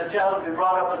right of the child to be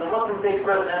brought up as a Muslim takes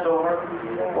precedence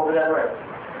over that right.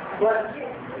 But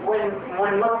when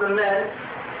Muslim men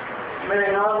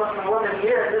marry non-Muslim women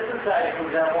here in this society, for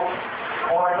example,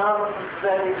 or a non-Muslim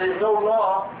society, there's no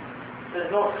law,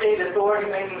 there's no state authority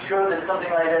making sure that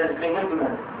something like that is being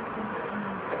implemented.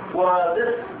 Well,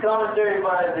 this commentary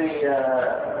by the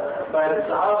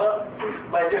Sahaba,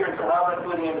 by different Sahaba,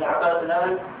 including Ibn Abbas and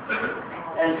others,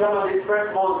 and some of these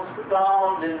principles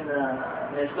found in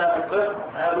Islamic book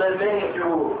have led many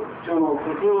to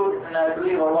conclude, and I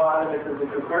believe Allah, this is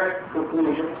the correct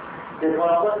conclusion, that when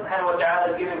Allah subhanahu wa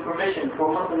ta'ala is giving permission for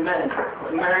Muslim men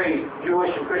to marry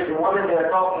Jewish and Christian women, they are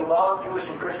talking about Jewish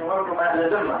and Christian women from Ahl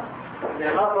al-Ummah. They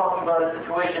are not talking about a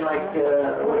situation like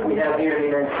what we have here in the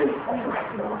United States.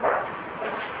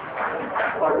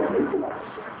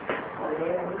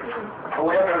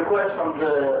 We have a request from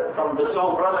the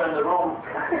soul brother in the room,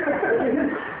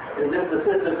 as if the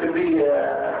sister could be a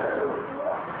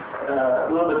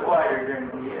little bit quieter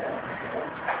during the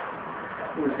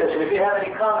discussion. If you have any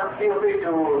comments, feel free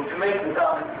to make the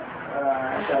comments.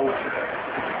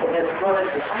 Yes, go ahead.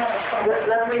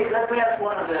 Let me ask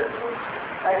one of the.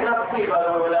 I cannot see, by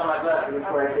the way, without my glasses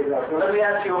before I take it off. So let me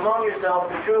ask you among yourselves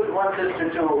to choose one sister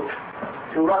to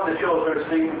run the show, so to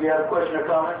speak. If you have a question or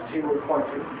comment, she will point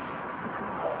to you.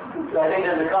 So I think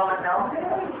there's a comment now.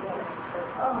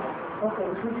 Okay,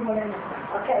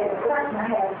 the question I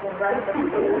have is right there.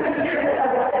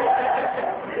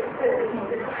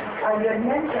 You had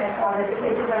mentioned on the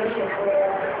situation where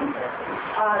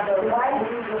the wife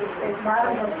is not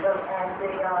a Muslim and the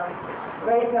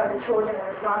raising of the children in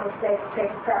the Islamic State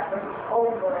takes preference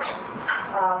over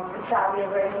the child being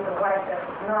raised in the wife that's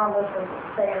non-Muslim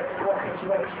state or divorce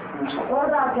situation. What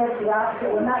about just the opposite?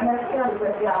 Well, not necessarily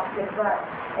just the opposite, but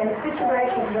in a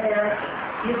situation where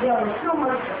you're dealing with two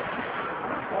Muslims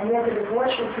and there's a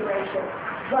divorce situation,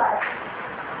 but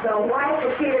the wife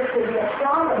appears to be a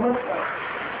stronger Muslim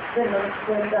than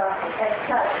the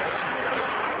ex-husband.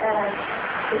 And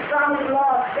Islamic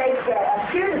law states that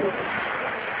appears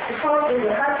supposedly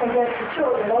the husband gets the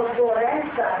children, both daughter and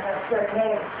son have a certain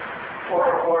age.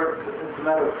 Or it's a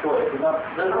matter of choice. It's not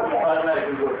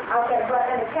automatically good. Okay, but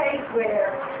in a case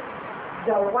where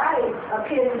the wife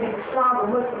appears to be the stronger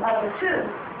Muslim of the two,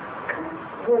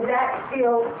 would that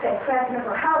still take precedence,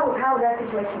 or how would that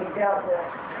situation be dealt with?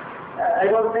 I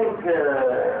don't think,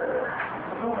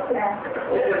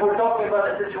 if we're talking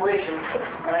about a situation,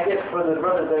 and I guess for the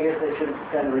brothers, I guess they should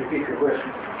kind of repeat your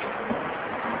question.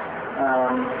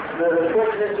 The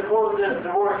question is, suppose there's a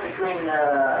divorce between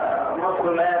a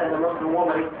Muslim man and a Muslim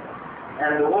woman,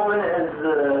 and the woman is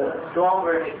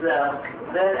stronger in Islam,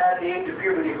 then at the age of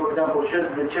puberty, for example,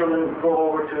 should the children go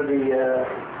over to the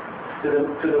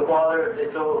father if they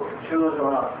so choose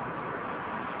or not?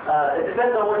 It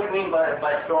depends on what you mean by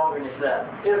stronger in Islam.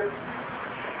 If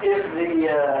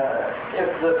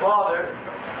the father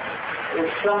is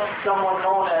someone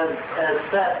known as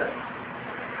Satan,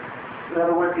 in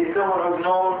other words, he's someone who's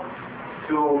known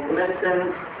to commit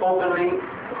sins openly,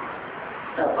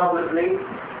 publicly,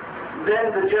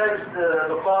 then the judge,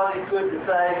 the father could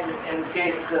decide in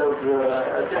case of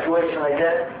a situation like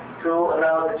that to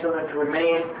allow the children to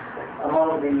remain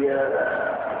among with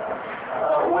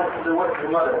the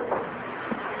mother.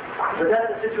 But that's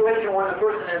a situation where the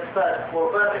person is fast. Well,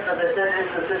 first, as I said,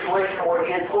 it's a situation where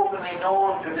he is openly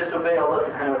known to disobey Allah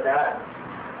subhanahu wa ta'ala.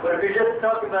 But if you're just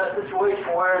talking about a situation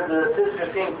where the sister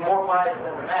seems more pious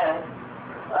than the man,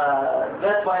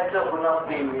 that by itself will not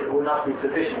be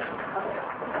sufficient.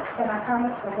 Can I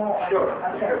comment some more? Sure.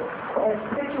 Okay. There's a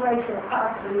situation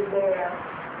possibly there,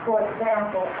 for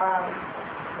example,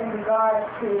 in regards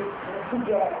to the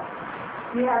hijab.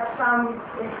 You have some,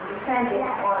 it's dependent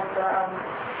on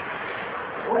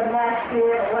what masjid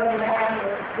or what imam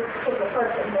this particular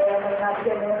person may not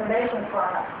get information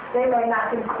from. They may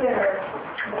not consider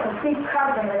the complete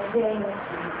covenant as being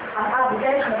an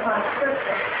obligation upon the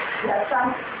Christian. You have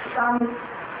some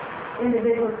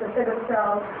individuals consider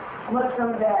themselves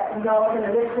Muslims that indulge in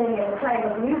the listening and the playing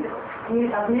of music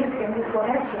and musical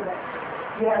instruments.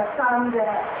 You have some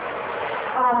that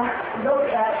look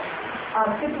at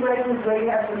situations where you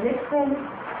have to mixing,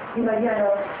 you have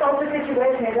a social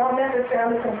situation. They don't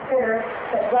necessarily consider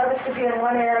that brothers should be in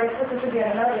one area, sisters should be in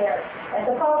another area.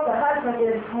 And suppose the husband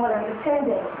is more than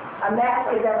pretending a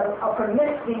master that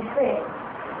permits these things,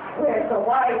 whereas the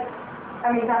wife,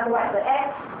 not the wife, the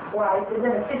ex-wife is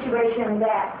in a situation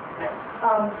that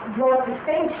draws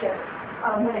distinction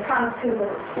when it comes to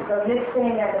the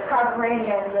mixing and the covering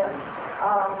and the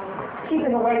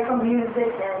keeping away from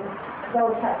music and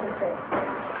those types of things.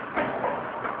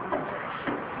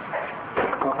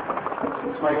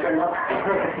 It's my turn now.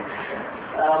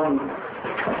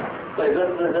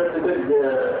 That's a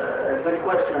good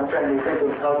question. I'm trying to think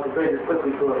of how to phrase it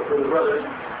quickly for the brothers.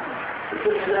 The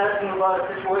sister is asking about a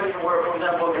situation where, for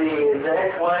example, the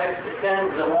ex-wife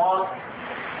attends the mosque,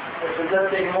 is let's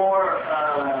say more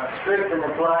strict in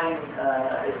applying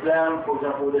Islam, for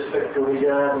example, with respect to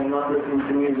hijab and not listening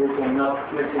to music and not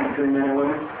mixing between men and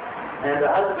women. And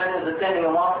the husband is attending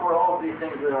a mosque where all of these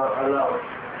things are allowed.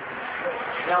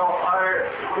 Now,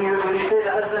 when you say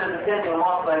the husband is attending a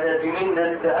mosque like that, do you mean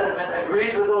that the husband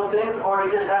agrees with those things, or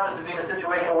he just happens to be in a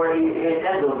situation where he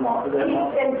attends those mosques?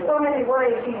 In so many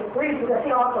ways he agrees, because he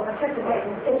also participates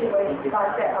in situations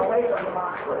like that away from the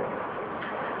mosque.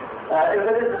 If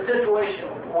it is a situation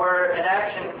where an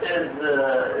action is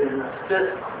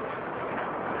just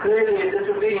clearly a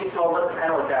disobedience to Allah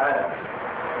subhanahu wa ta'ala.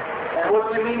 And what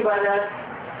we mean by that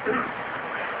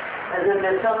is that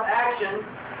there's some action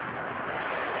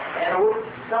and which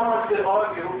someone could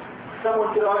argue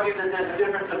that there's a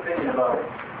different opinion about it.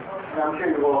 And I'm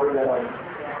sure you've all heard that argument.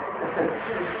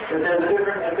 That there's a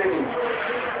different opinion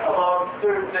about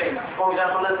certain things. For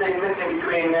example, let's say mixing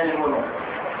between men and women.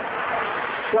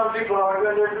 Some people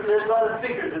argue, and there's a lot of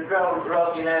speakers that travel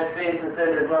throughout the United States and say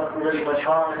there's not really much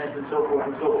harm in it and so forth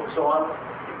and so on.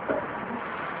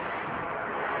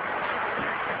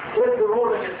 If the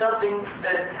ruling is something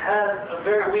that has a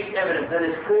very weak evidence, that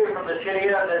is clear from the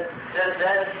Sharia, that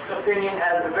opinion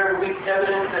has a very weak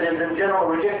evidence that is in general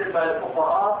rejected by the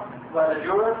fuqaha, by the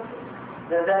jurists,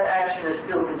 then that action is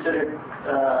still considered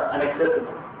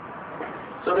unacceptable.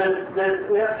 So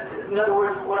in other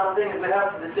words, what I'm saying is we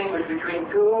have to distinguish between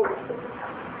two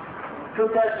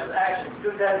types of actions,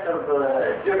 two types of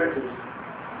differences.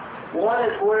 One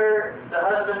is where the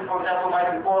husband, for example,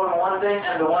 might be following one thing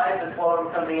and the wife is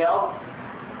following something else.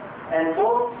 And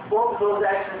both of those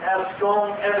actions have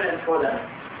strong evidence for them.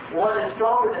 One is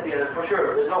stronger than the other, for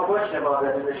sure. There's no question about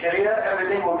that. In the Sharia,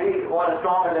 everything will be one is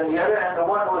stronger than the other, and the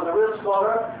one who is a real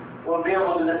scholar will be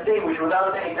able to distinguish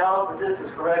without any doubt that this is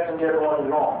correct and the other one is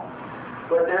wrong.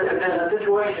 But if there's a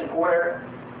situation where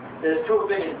there's two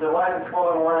opinions, the wife is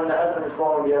following one and the husband is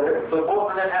following the other, but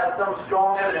both of them have some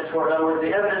strong evidence for it. In other words,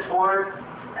 the evidence for it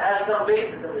has some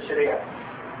basis in the Sharia.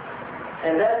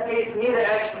 In that case, neither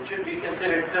action should be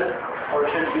considered fisq, or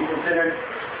should be considered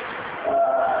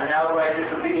an outright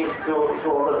disobedience to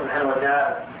Allah subhanahu wa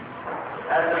ta'ala.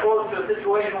 As opposed to a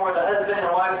situation where the husband and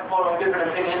wife are following different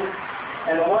opinions,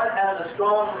 and one has a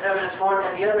strong evidence for it,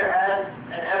 and the other has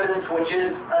an evidence which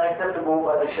is unacceptable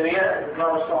by the Sharia, it is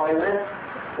not a strong evidence,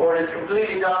 or it is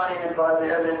completely dominated by the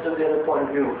evidence of the other point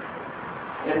of view.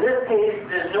 In this case,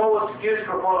 there's no excuse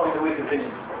for following the weak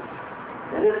opinion.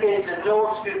 In this case, there's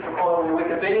no excuse for following the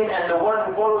weak opinion, and the one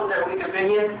who follows that weak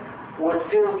opinion can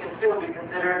still be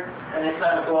considered an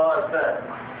Islamic law as bad.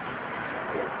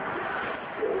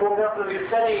 For example, if you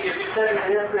study the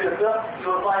history of fiqh, you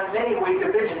will find many weak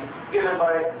opinions given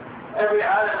by every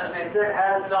alim, as they said,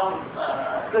 has some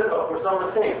slip-up or some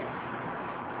mistake.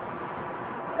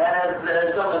 And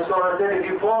as some of the scholars said, if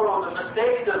you follow the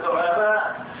mistakes of the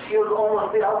ulama, you'll almost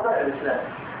be outside of Islam.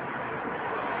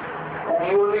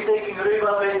 And you will be taking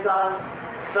riba based on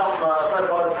some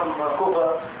fatwa, some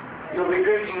kufa. You'll be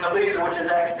drinking nabid, which is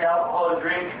actually alcoholic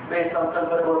drink, based on some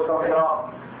fatwas from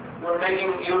Iraq.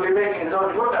 You'll be making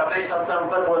zawj mut'a based on some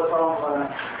fatwas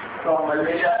from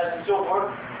al-Hijaz and so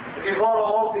forth. If you follow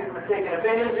all these mistaken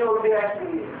opinions, you will be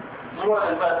actually more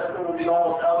than bad. It will be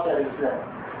almost outside of Islam.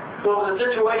 So the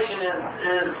situation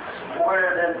is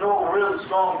where there's no real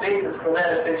strong basis for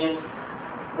that opinion,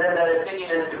 then that opinion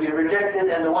is to be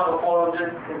rejected, and the one who follows it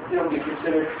can still be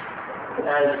considered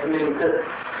as committing fiqh.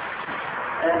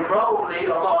 And probably,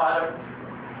 Allah,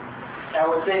 I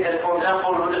would say that, for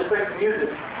example, with respect to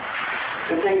music,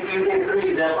 you take 3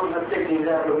 examples. Let's take the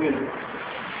example of music.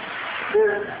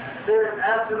 There's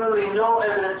absolutely no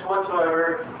evidence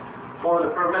whatsoever for the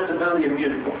permissibility of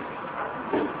music.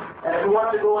 And if we want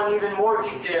to go in even more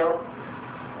detail,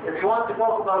 if you want to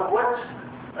talk about what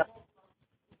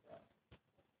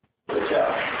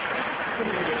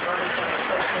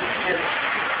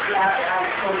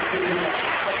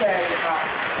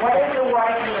what if the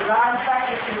wife is a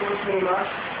non-practicing Muslimah,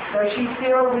 but she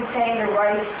still retain the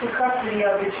right to custody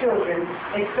of the children,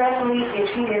 especially if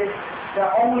she is the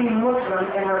only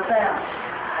Muslim in her family?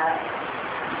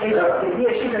 She's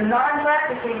a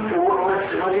non-practicing Muslim.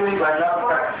 What do you mean by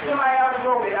non-practicing? Somebody else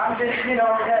wrote it. I'm just,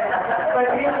 but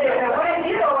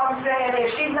you know what I'm saying?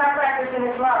 If she's not practicing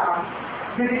Islam,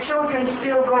 do the children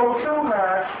still go to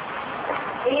her,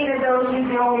 even though she's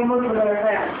the only Muslim in her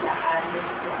family?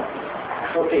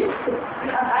 Okay.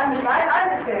 I understand.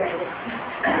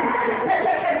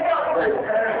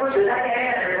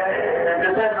 It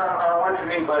depends on what you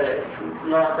mean by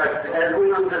non-practicing. As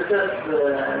we will discuss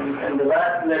in the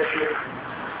last lecture,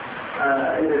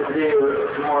 either today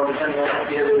or tomorrow, depending on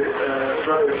the other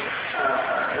brothers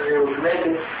they will make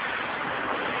it.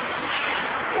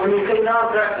 When you say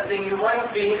non-practicing, you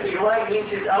might mean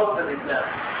she's out of Islam.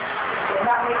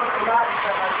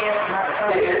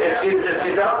 If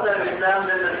she's outside of Islam,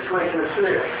 then the situation is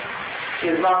clear. She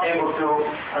is not able to,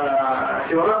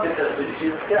 she will not be tested, she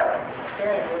is kept.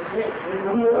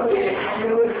 Okay.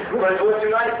 But what you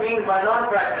might mean by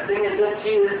non-practicing is that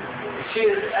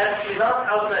she's not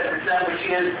outside of Islam, but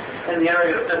she is in the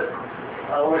area of fiqh,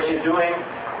 where she's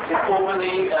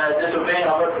openly disobeying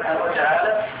Allah subhanahu wa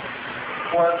ta'ala.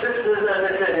 Well, this is, as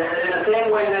I said, in the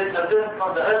same way that the fiqh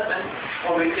of the husband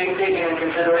will be taken in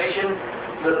consideration,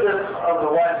 the fiqh of the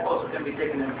wife also can be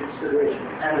taken into consideration.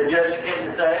 And the judge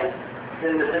can decide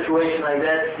in a situation like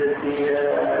that the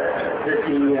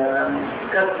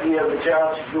custody of the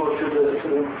child should go to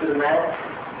the man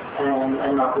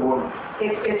and not the woman.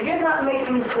 If you're not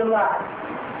making salah,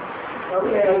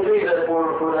 okay. I agree that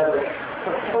for that.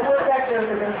 So what's that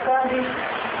difference in Sunday?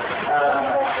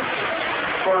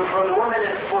 For the woman,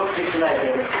 it's supposed to be tonight.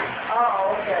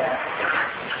 Oh, okay.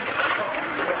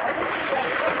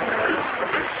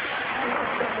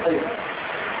 Please.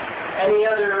 Any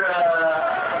other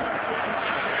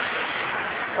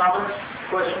comments,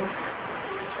 questions?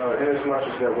 Inasmuch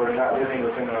as that we're not living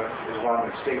within an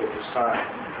Islamic state at this time,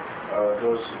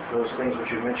 those things which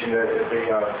you mentioned, that if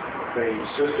a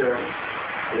sister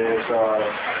is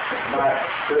not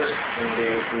first, and the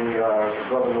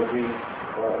brother would be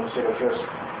instead of first,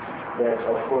 that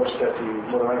of course that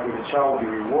more likely the child will be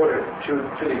rewarded to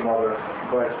the mother.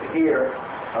 But here,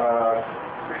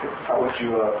 how would you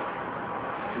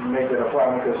make that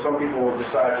apply? Because some people will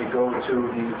decide to go to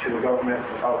the government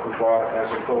of Al-Kufar as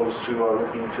opposed to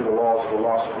looking to the laws of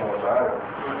Allah subhanahu wa ta'ala.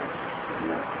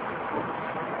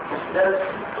 That's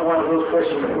one of those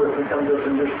questions where it comes up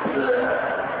in this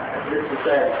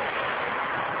society.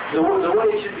 The way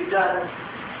it should be done,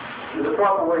 the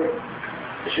proper way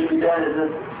it should be done is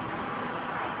that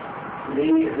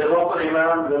the local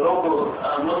imam, the local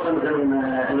Muslims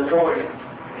in authority,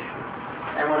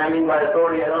 and when I mean by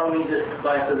authority, I don't mean just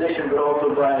by position, but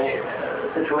also by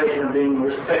situation of being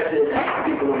respected,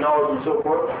 people of knowledge and so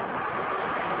forth.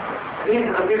 These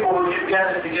are the people who should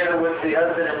gather together with the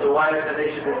husband and the wife, and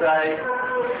they should decide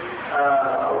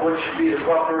what should be the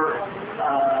proper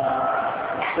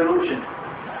solution.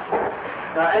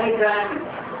 Now, anytime,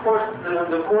 of course,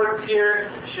 the courts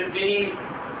here should be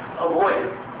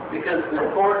avoided, because the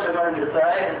courts are going to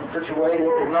decide in such a way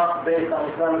that is not based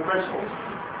on Islamic principles.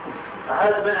 A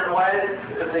husband and wife,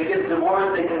 if they get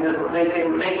divorced, they can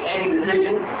make any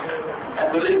decision. I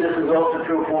believe this is also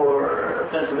true for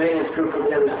Pennsylvania, it's true for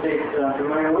the other states I'm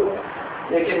familiar with.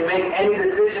 They can make any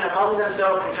decision among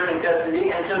themselves concerning custody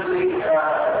and simply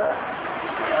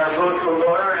go to a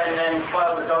lawyer and then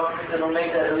file the document that will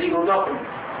make that a legal document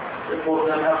that both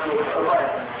of them have to abide by.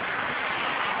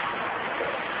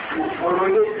 When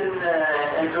we get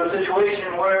into a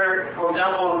situation where, for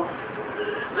example,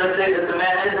 let's say that the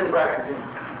man isn't practicing,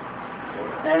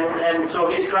 and so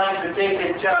he's trying to take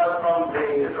his child from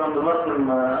the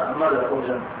Muslim mother, for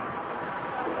example.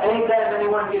 Anytime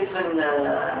anyone gets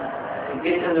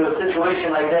into a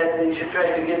situation like that, they should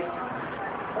try to get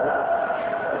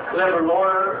a clever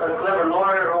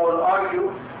lawyer who will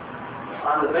argue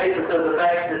on the basis of the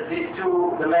fact that these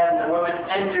two, the man and the woman,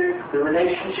 entered the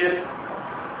relationship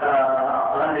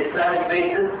on an Islamic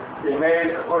basis. They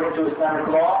married according to Islamic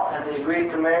law, and they agreed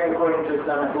to marry according to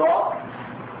Islamic law.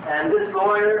 And this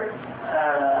lawyer,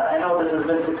 I know this has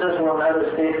been successful in other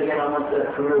states, again I'm not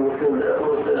familiar with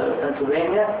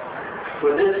Pennsylvania,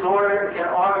 but this lawyer can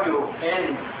argue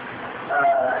in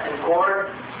court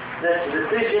that the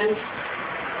decision,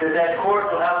 that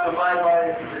court will have to abide by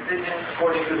the decision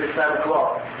according to the Islamic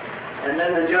law. And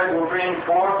then the judge will bring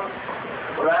forth,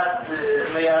 or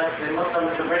may ask the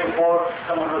Muslims to bring forth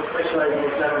someone who specializes in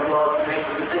Islamic law to make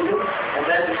the decision, and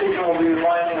that decision will be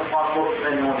binding upon both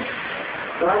men and women.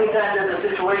 So anytime there's a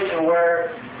situation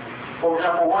where, for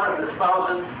example, one of the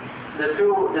spouses, the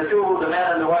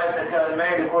man and the wife that got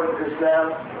married according to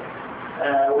Islam,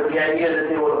 with the idea that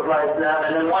they will apply Islam,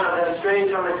 and then one of them strays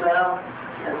from Islam,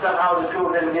 and somehow the two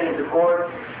of them get into court.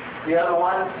 The other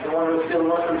one, the one who's still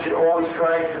Muslim, should always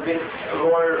try to get a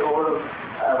lawyer or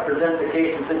present the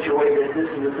case in such a way that this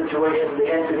is the situation they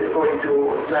entered according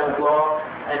to Islamic law,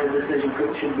 and the decision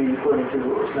should be according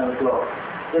to Islamic law.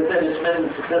 They said it's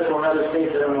been successful in other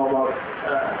states. I don't know about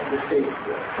the states.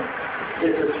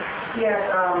 Yes.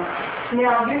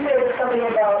 Now, you said something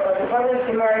about the brothers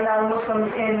can marry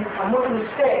non-Muslims in a Muslim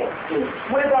state.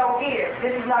 What about here?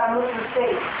 This is not a Muslim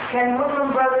state. Can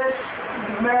Muslim brothers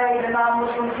marry the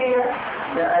non-Muslims here?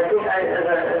 Yeah, I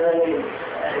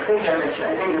think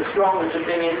the strongest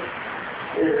opinion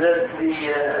is that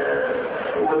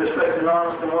with respect to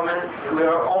non-Muslim women, we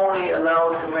are only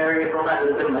allowed to marry from Ahl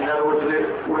al-Dhimma. In other words, we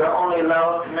are only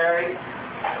allowed to marry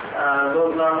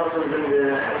those non-Muslims in the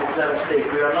Islamic State.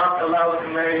 We are not allowed to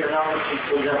marry the non-Muslims,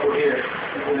 for example, here in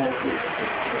the United States.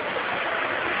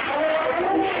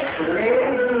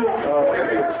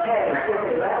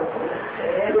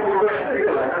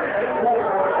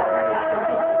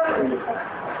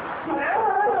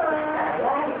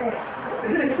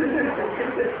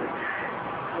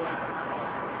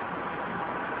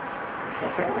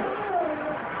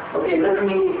 Okay, let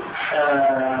me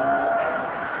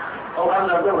I'm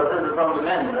not sure what this is from the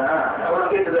men. I will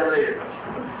get to that later.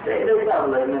 They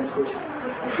sound like men's questions.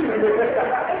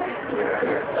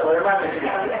 Well, remind me.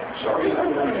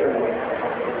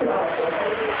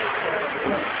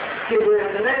 Okay,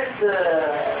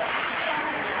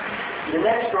 the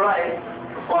next right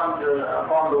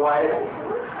upon the wife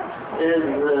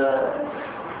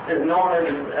is known as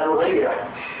al-ghira.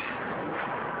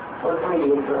 What's the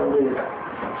meaning of al-ghira?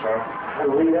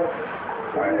 Al-ghira?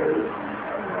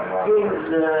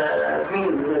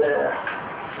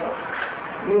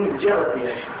 Means jealousy,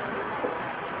 actually.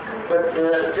 But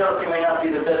jealousy may not be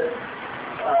the best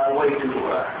way to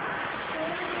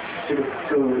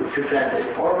translate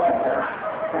it.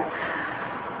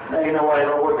 Now you know why I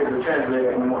don't work as a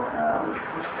translator anymore.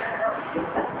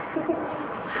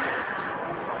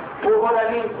 Well, what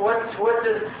I mean, what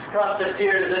this concept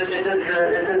here is that it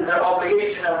is the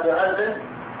obligation of the husband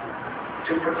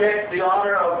to protect the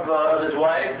honor of his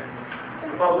wife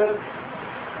in public,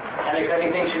 and if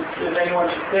anyone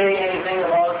should say anything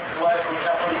about his wife, for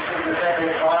example, he should defend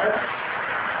his honor.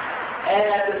 And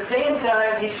at the same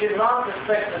time, he should not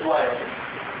suspect his wife.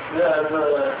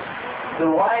 The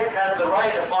wife has the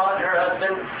right upon her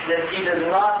husband that he does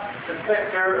not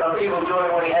suspect her of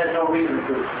evildoing when he has no reason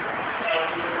to.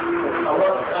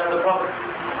 Allah and the Prophet.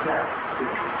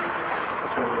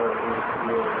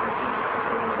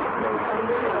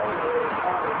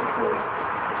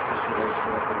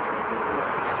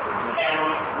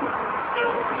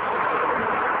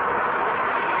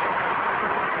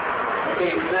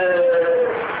 Okay,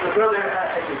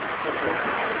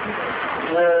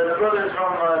 the brothers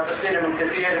from Tafsir ibn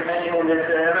Kathir mentioning that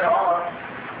Ibn Umar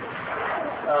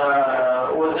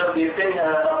was of the opinion,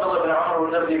 Abdullah ibn Umar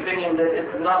was of the opinion that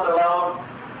it's not allowed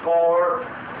for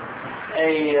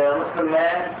a Muslim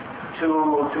man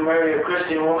to marry a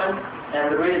Christian woman,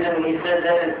 and the reason he said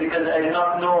that is because I do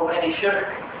not know of any shirk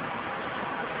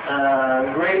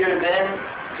greater than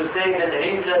to say that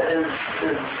Isa is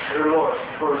her Lord,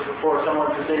 for someone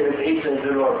to say that Isa is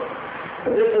her Lord.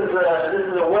 This is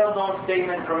a well-known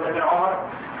statement from Ibn Umar,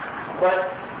 but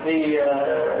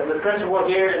the principle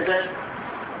here is that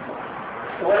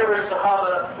whoever the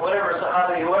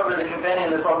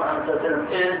companion of the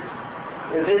Prophet is,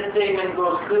 if his statement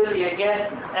goes clearly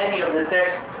against any of the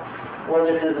texts,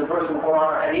 whether it is the verse of Qur'an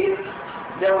or Hadith,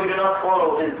 then we do not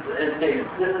follow his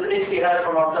statement. This is ijtihad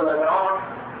from Abdullah ibn Umar,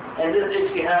 and this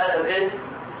ijtihad of his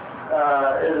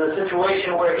is a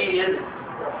situation where he is,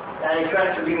 and he's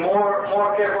trying to be more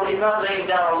careful. He's not laying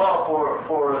down a law for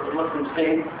the Muslim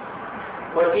state,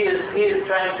 but he is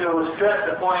trying to stress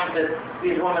the point that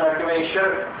these women are committing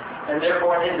shirk, and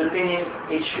therefore in his opinion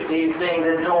he's saying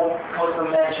that no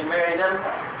Muslim man should marry them.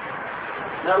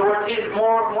 In other words, he's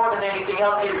more than anything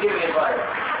else, he's giving advice.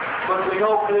 But we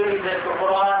know clearly that the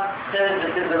Qur'an says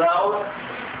it is allowed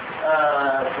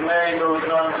to marry those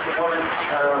non-Muslim women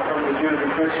from the Jews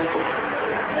and Christians.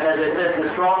 And as I said, the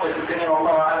strongest opinion of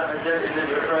Allah is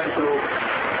referring to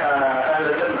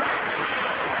Al-Sunnah.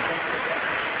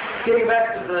 Getting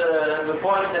back to the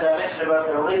point that I mentioned about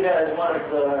the Ghida as one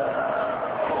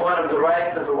of the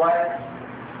rights of the wife.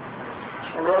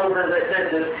 Well, as I said,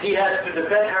 that he has to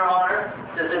defend her honor.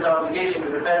 It's his obligation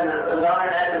to defend her honor.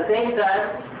 And at the same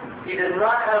time, he does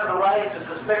not have the right to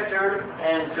suspect her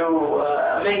and to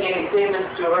make any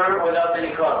statements to her without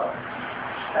any cause.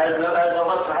 As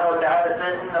Allah subhanahu wa ta'ala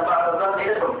says, إِنَّ بَعْضَ الظَّنِّ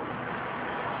إِثْمٌ.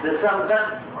 There's some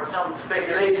zan or some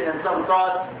speculation and some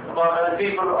thoughts about other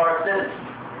people are sins.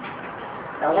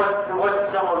 And what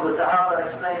some of the Sahaba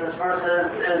explain this verse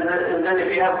is that if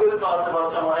you have good thoughts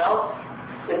about someone else,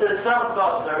 it says some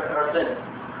thoughts are sins.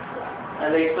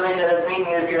 And they explain that as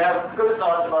meaning if you have good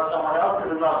thoughts about someone else,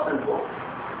 it is not sinful.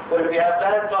 But if you have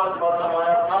bad thoughts about someone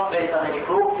else, not based on any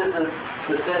proof, this is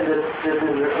the sin that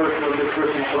is referred to in this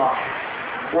verse in Quran.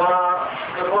 Well,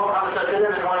 the Prophet Muhammad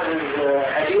in one of his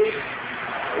hadith,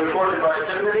 recorded by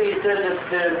Tirmidhi, he said that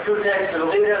there are two types of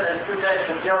ghira, there's two types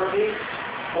of jealousy.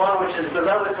 One which is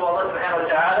beloved to Allah subhanahu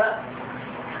wa ta'ala,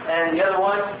 and the other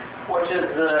one which is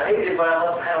hated by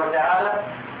Allah subhanahu wa ta'ala.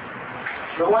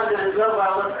 The one that is loved by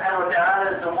Allah subhanahu wa ta'ala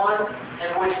is the one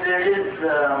in which there's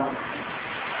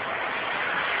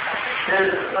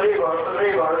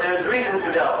reason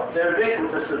to doubt, there's reason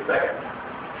to suspect,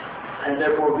 and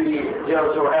therefore be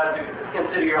jealous or have to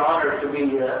consider your honor to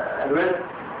be at risk.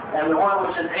 And the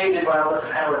one which is hated by Allah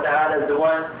subhanahu wa ta'ala is the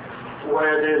one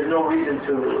where there's no reason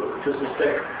to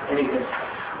suspect anything.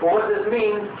 But what this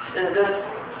means is that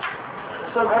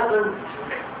some husbands,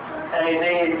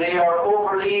 they are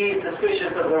overly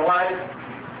suspicious of their wife,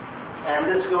 and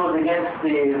this goes against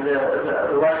the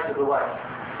rights of the wife.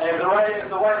 And if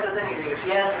the wife does anything, if she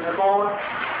answers the phone,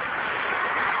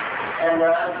 and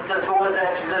the husband says, "Who was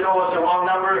that?" She says, "Oh, it's a wrong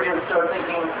number," he'll start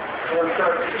accusing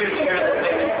her that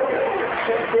maybe.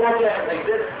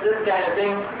 This kind of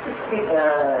thing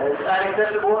is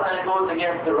unacceptable, and it goes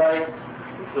against the right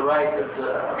of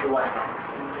the wife.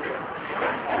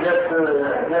 Is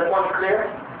that one clear?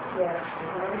 Yes.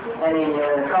 Any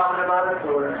comment about it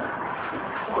or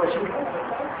question?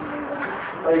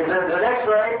 The next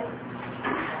right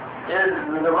is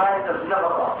the right of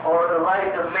nafaqa, or the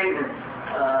right of maintenance,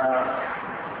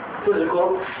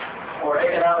 physical or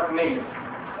economic maintenance.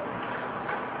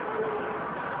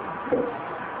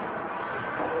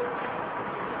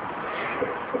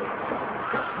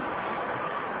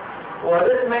 Well,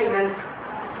 this maintenance,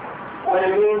 what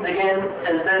it means again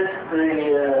is that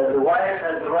the wife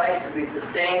has the right to be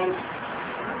sustained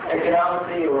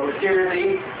economically or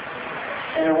materially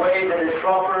in a way that is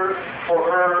proper for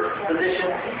her position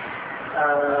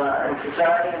in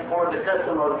society and for the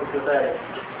custom of the society.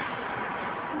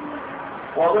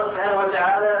 Well, Allah subhanahu wa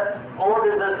ta'ala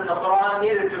orders us in the Qur'an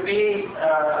neither to be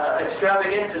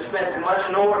extravagant, to spend too much,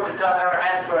 nor to tie our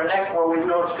hands to our neck where we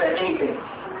don't spend anything.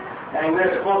 And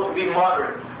we're supposed to be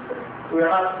moderate. We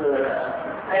are not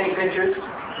penny pinchers,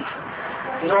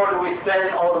 nor do we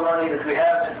spend all the money that we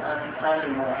have on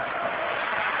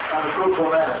a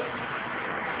fruitful manner.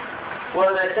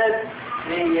 Well, as I said,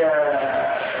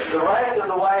 the right of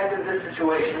the wife in this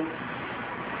situation,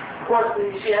 of course,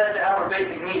 she has to have her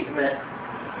basic needs met,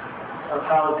 of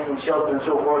housing and shelter and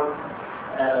so forth,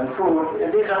 and food.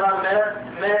 If these are not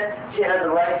met, she has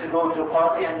the right to go to a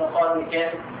party, and the party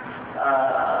can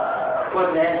put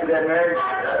an end to that marriage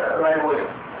right away.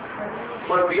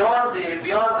 But beyond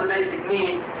the basic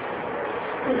needs,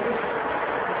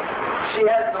 she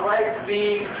has the right to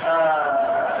be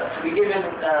given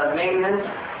maintenance,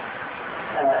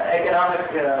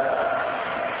 economic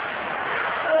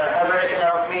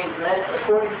means met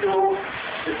according to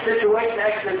the situation,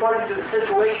 actually according to the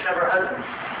situation of her husband.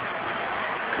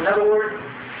 In other words,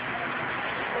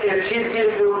 if she's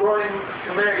going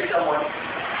to marry someone,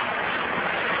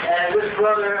 and this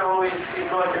brother who is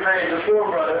going to marry the poor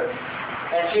brother,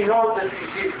 and she knows that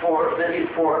he's poor,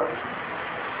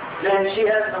 then she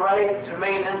has the right to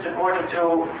maintenance according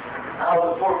to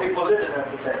how the poor people live in that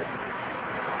society.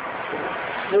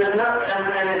 There's no,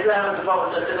 and Islam, the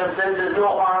Prophet says, there's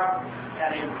no harm.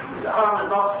 Harm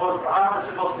is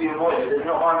supposed to be avoided. There's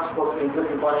no harm supposed to be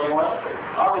inflicted upon anyone.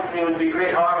 Obviously, it would be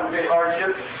great harm and great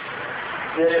hardship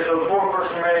that if a poor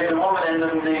person marries a woman and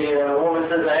then the woman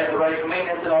says, "I have the right to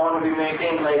maintenance and I want to be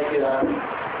maintained like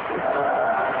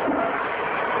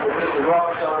Mrs.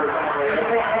 Rockefeller or someone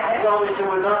like that. It obviously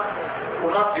will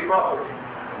not be proper.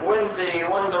 When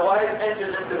the wife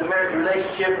enters into the marriage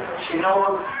relationship, she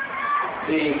knows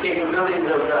the capabilities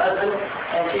of the husband,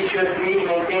 and she should be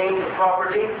maintained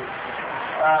properly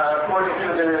according to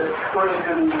the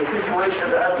situation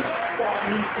of the husband.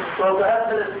 So if the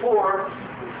husband is poor,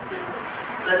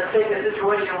 let's take a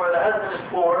situation where the husband is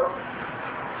poor,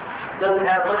 doesn't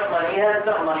have much money, he has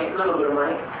some money, a little bit of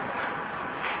money,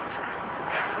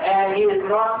 and he is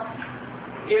not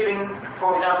giving,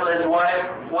 for example, his wife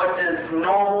what is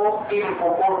normal even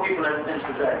for poor people in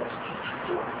society.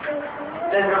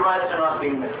 Then her rights are not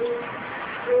being met.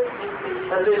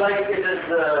 Let's say like it is,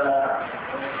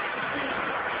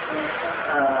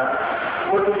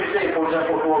 what would you say, for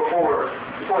example, for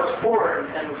it's poor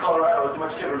in Colorado, it's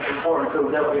much different from poor in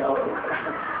Philadelphia.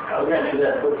 I'll grant you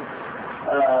that. But,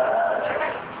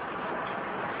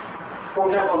 for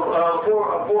example, a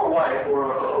poor wife or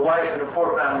a wife in a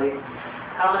poor family,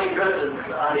 how many dresses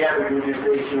on the average would you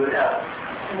say she would have?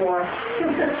 More.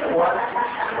 What?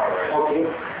 Okay.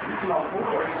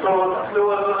 So if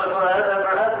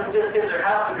her husband just gives her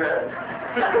half a dress.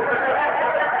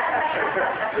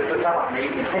 It's a top,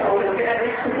 maybe. I wasn't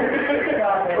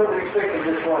expecting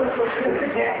this one.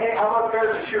 How about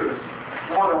pairs of shoes?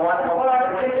 More than one? Let's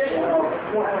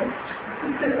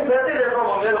say they're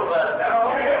from a middle class.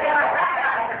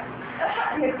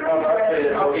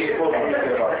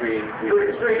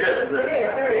 Three dresses.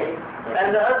 And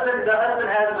the husband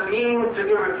has the means to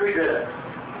give her 3 dresses.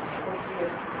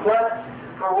 But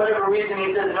for whatever reason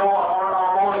he says, no,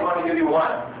 I'm only going to give you 1. I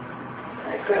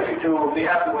expect you to be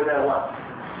happy with that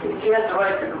 1. She has the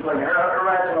right to complain. Her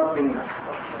rights are not being met.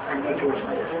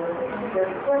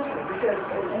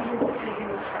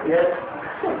 Yes?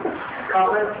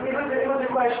 Comment? It was a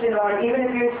question on even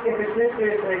if your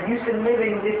sisters are used to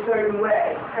living this certain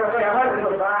way. Her husband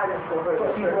provided for her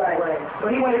way. But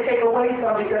he wanted to take away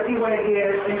some because he wanted to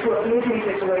get into a misery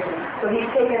situation. So he's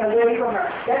taken away from her.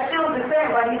 That's still the same,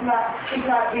 but she's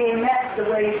not being met the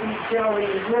way she generally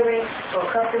is living or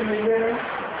customary living.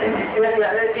 Even if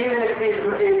he's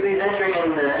entering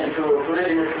into a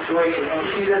political situation and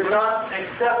she does not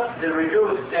accept the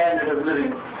reduced standard of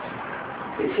living,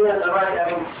 she has the right,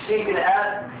 she can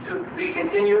ask to be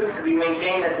continued, to be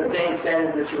maintained at the same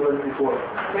standard that she was before.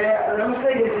 Yeah, let me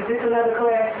say this, is this another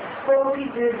class? Suppose he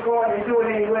just go on and do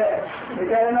it anywhere. Is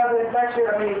that another lecture?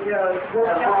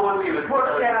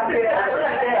 Workshop there.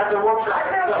 That's a workshop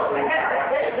itself. I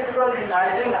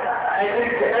think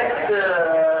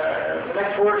the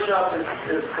next workshop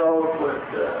is called with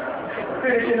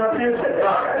finishing up this.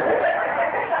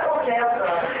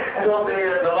 So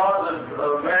the laws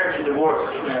of marriage and divorce.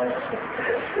 And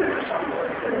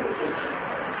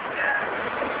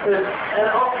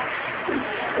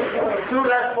 2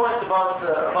 last points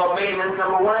about maintenance.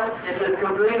 Number 1, it is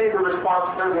completely the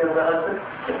responsibility of the husband.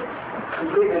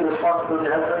 Completely the responsibility of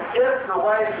the husband. If the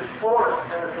wife is forced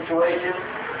in a situation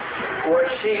where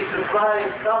she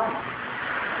supplies some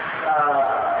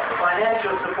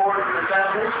financial support to the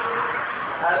family,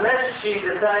 unless she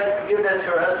decides to give that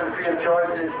to her husband free of charge,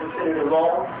 it is considered a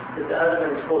loan that the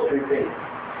husband is supposed to repay.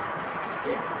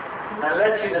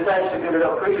 Unless she decides to give it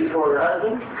up freely for her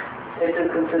husband, it is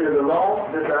considered a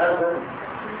loan that the husband,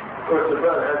 of course the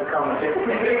brother, has to come and pay.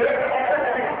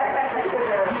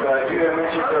 You have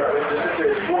mentioned this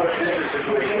is forced into a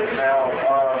situation. Now,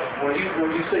 when you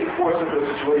say forced into a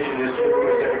situation, there's 2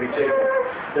 ways that can be taken.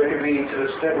 There could be to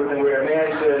the extent within where a man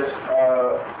says,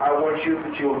 I want you,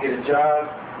 but you will get a job,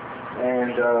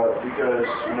 and because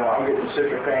I'm getting sick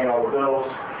of paying all the bills.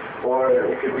 Or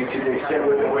it could be to the extent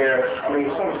within where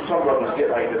some brothers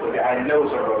get like this. Okay, I know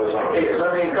some brothers like this.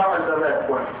 Let me comment on that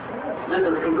point. This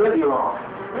is completely wrong.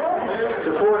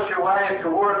 To force your wife to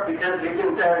work because you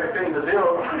didn't tired of paying the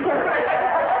bill.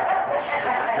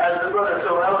 As the brother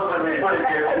so eloquently put it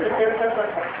here.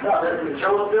 No, this is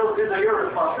Joe's bills. These are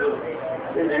your responsibility.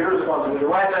 These are your responsibility.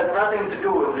 The wife has nothing to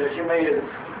do with it. She may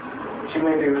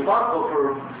be responsible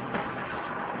for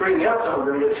bringing up some of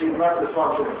them, but she's not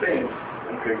responsible for paying.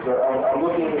 Okay, so I'm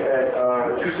looking at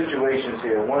 2 situations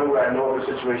here. One where I know of a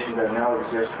situation that now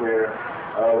exists where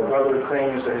the brother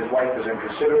claims that his wife is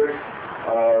inconsiderate,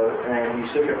 and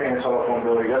he's sick of paying his telephone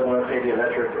bill, he doesn't want to pay the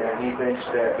electric, and he thinks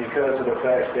that because of the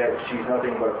fact that she's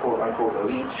nothing but quote-unquote a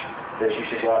leech, that she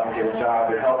should go out and get a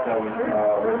job and help him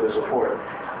with the support.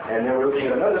 And then we're looking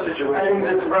at another situation. I think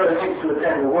this brother needs to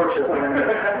attend the workshop.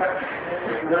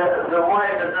 The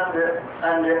wife is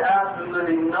under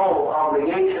absolutely no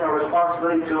obligation or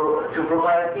responsibility to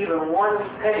provide even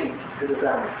 1 penny to the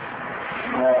family.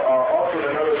 Also,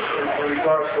 another in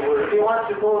regards to what if he wants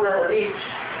to go to the beach,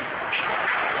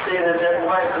 say that that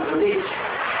wife is a leech,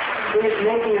 he is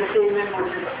making a statement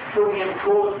which is putting him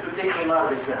close to taking him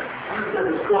out of Islam. That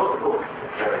is close to close.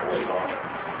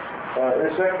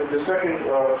 The second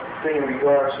thing in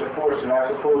regards to force, and I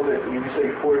suppose that when you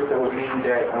say force, that would mean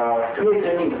that To meet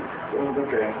the need.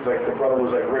 okay, it's like the brother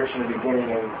was like rich in the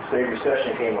beginning and say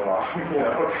recession came along, you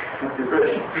know,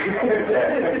 rich.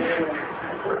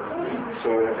 So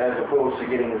as opposed to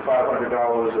getting $500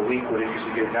 a week, what he used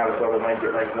to get now, the brother might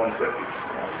get like $150.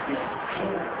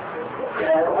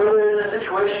 Yeah, we're in a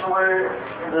situation where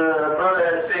the brother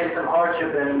has faced some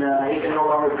hardship and he can no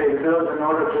longer pay the bills. In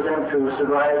order for them to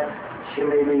survive, she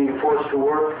may be forced to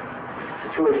work.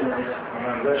 Situation like that.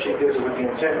 Unless she gives it with the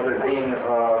intent of it being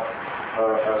a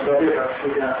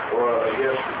sadaqah or a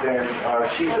gift, then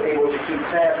she's able to keep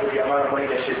tabs with the amount of money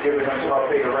that she's given them, so I'll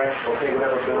pay the rent, or pay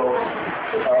whatever bills.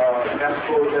 That's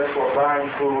for buying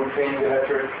food, paying the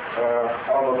electric,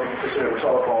 although we can consider the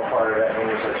telephone part of that, and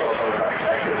it's a telephone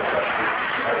active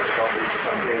in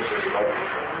some cases, but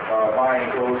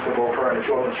buying clothes for both her and the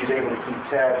children, she's able to keep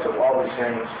tabs of all these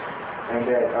things. And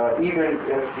that even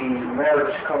if the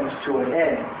marriage comes to an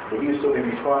end, that you still be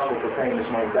responsible for paying this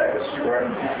money back. This is correct?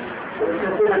 It's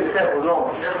considered a type of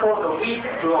loan. It's called a weak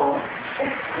loan.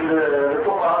 The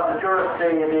jurists say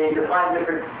they define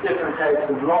different types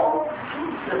of loan.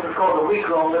 This is called a weak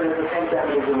loan, but at the same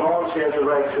time it's a loan. She has the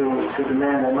right to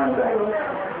demand that money back.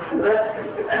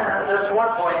 That's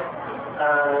one point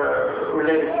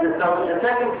related to this. Now, the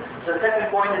second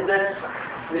point is that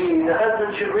the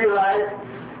husband should realize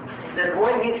that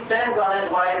when he spends on his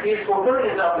wife, he's fulfilling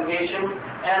his obligation,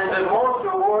 and the most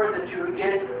reward that you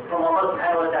get from Allah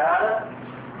subhanahu wa ta'ala,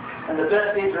 and the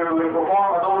best deeds that we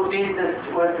perform are those deeds that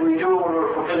we do when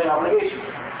we're fulfilling obligations.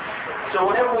 So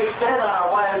whenever we spend on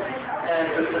our wives and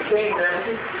to sustain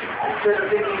them, instead of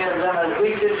thinking of them as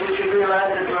leeches, we should realize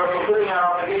that we are fulfilling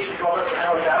our obligation to Allah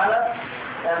subhanahu wa ta'ala,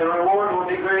 and the reward will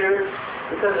be greater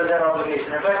because of that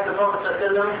obligation. In fact, the Prophet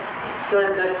said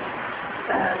that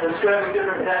describing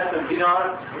different types of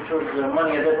dinars, which was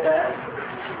money at that time.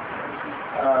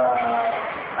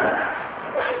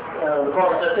 The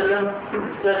Prophet said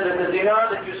that the dinar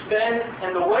that you spend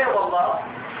in the way of Allah,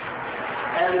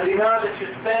 and the dinar that you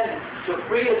spend to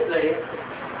free a slave,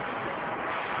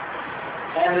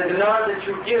 and the dinar that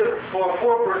you give for a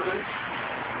poor person,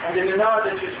 and the dinar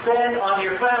that you spend on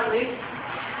your family,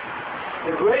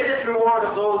 the greatest reward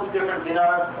of those different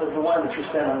dinars is the one that you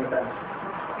spend on your family.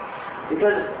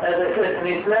 Because, as I said,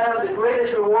 in Islam, the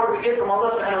greatest reward we get from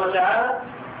Allah subhanahu wa ta'ala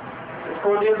is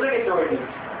for the obligatory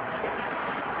deeds.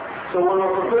 So when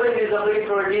we're fulfilling these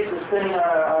obligatory deeds, we're spending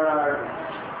on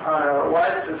our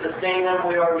wives to sustain them,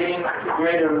 we are getting the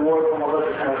greater reward from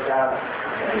Allah subhanahu wa ta'ala.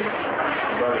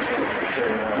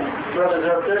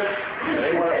 Brothers up there?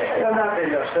 I'm not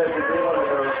being upset, but they want to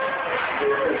go.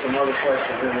 There's some other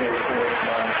questions in there.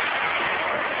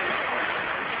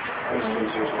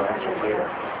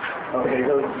 Okay,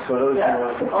 so those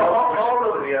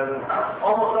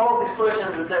almost all these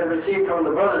questions that I've received from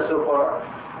the brothers so far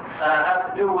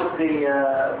have to do with the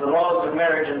laws of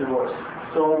marriage and divorce.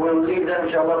 So we'll leave them,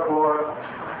 inshallah, for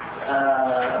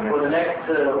the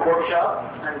next workshop,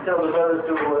 and tell the brothers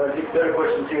to get better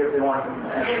questions here if they want them,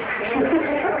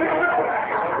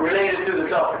 related to the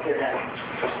topic at hand.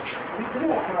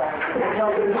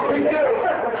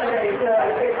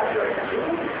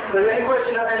 So any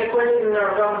question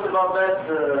or comments about that?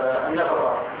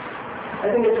 I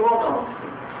think it's well known.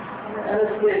 And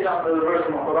it's based on the verse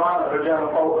in the Qur'an, the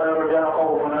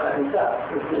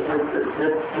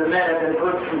men have been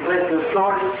put in place to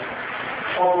authority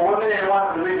over women, and one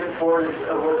of the reasons for it is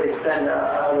what they spend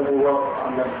out of the wealth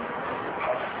on them.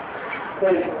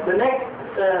 Okay, the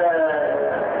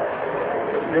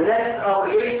next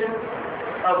obligation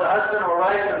of the husband or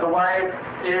right of the wife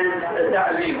is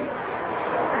ta'aleem.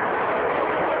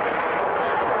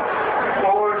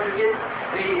 Or to get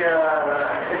it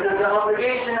is the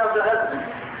obligation of the husband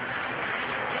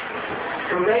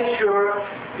to make sure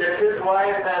that his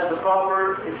wife has the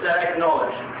proper Islamic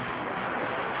knowledge.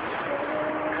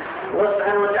 Allah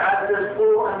subhanahu wa ta'ala says, "Qu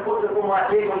anfusakum wa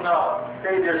ahlikum nar."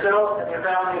 Save yourself and your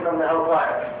family from the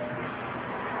hellfire.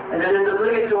 And it is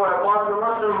obligatory upon the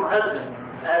Muslim husband,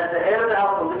 as the head of the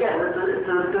household. Again, it's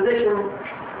a position,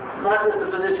 not just a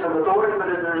position of authority,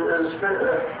 but it's a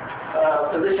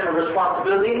position of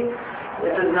responsibility.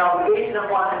 It is an obligation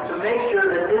upon him to make sure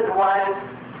that his wife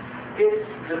gets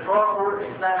the proper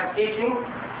Islamic teaching.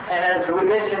 And as we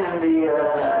mentioned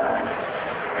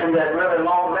in that rather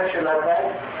long lecture last night,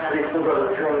 and these two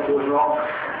brothers trained it was wrong.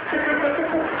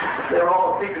 They were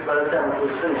all secret by the time it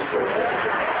was finished.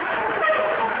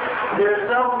 There's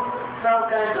some some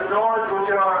kinds of knowledge which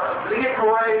are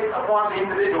obligatory upon the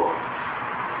individual.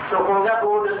 So, for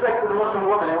example, with respect to the Muslim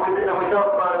woman, and we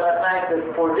talked about it last night that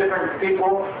for different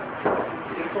people,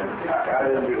 I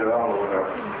didn't do that, I don't know what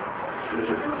happened.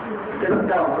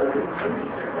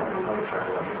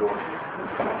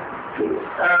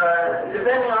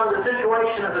 Depending on the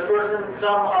situation of the person,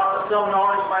 some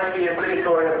knowledge might be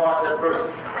obligatory upon that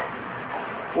person.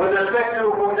 With respect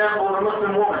to, for example, the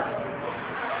Muslim woman,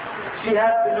 she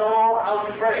has to know how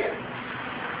to pray.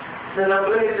 There's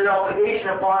an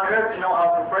obligation upon her to know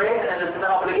how to pray, and it's an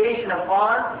obligation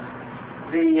upon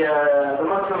the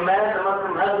Muslim man, the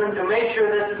Muslim husband, to make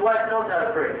sure that his wife knows how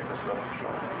to pray.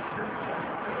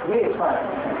 Me, it's fine.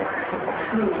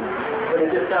 But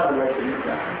it just sounded like it.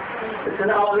 It's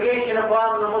an obligation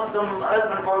upon the Muslim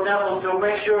husband, for example, to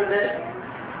make sure that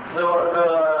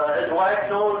his wife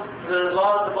knows the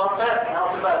laws about fasting,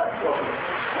 how to fast.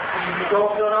 It's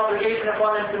also an obligation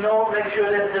upon him to make sure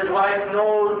that his wife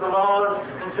knows the laws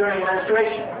concerning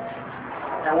menstruation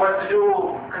and what to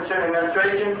do concerning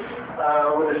menstruation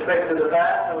with respect to the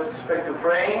fast and with respect to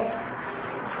praying.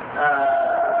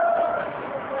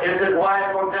 If his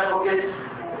wife, for example, gets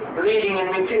bleeding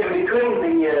in between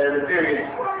the periods,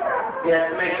 he has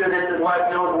to make sure that his wife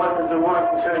knows what is the word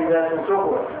concerning that and so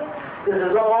forth. This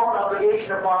is all an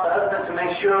obligation upon the husband to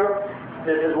make sure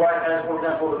that his wife has, for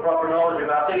example, the proper knowledge of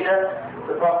aqidah,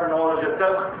 the proper knowledge of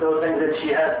fiqh, those things that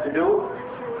she has to do.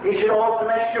 He should also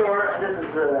make sure, and this is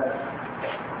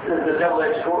the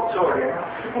double-edged sword here,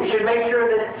 he should make sure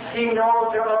that she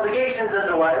knows her obligations as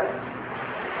a wife,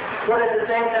 but at the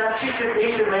same time, he should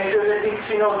make sure that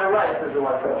she knows her rights as a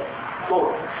wife.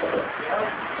 Both.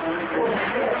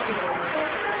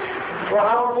 Well,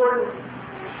 how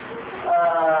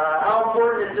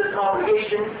important is this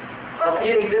obligation of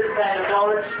getting this kind of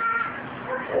knowledge?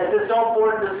 It's so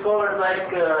important that scholars like,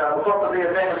 probably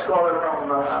a famous scholar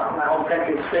from my home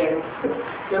country, Spain.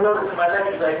 You'll notice in my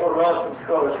lectures I quote lots of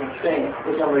scholars from Spain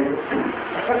for some reason.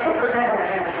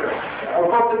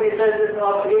 Probably says this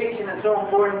obligation is so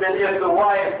important that if the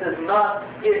wife does not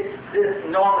get this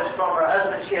knowledge from her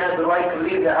husband, she has the right to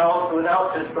leave the house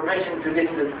without his permission to get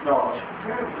this knowledge.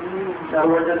 In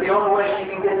other words, that the only way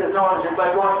she can get this knowledge is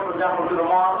by going, for example, to the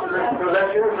mosque to listen to a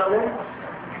lecture or something.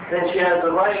 Then she has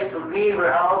the right to leave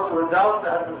her house without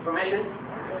the husband's permission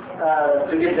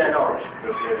to get that knowledge.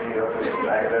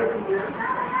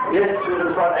 Yes, to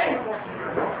the Qur'an.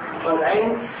 Qur'an,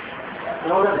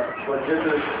 no limit. But this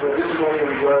is only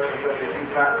in words because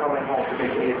he's not coming home to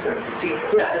make any attempt to teach.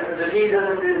 Yeah, if he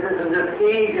doesn't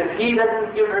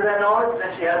give her that knowledge,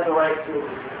 then she has the right to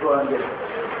go and get it.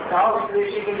 Now, obviously,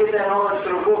 if she can get that knowledge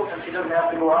through books and she doesn't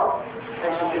have to go out,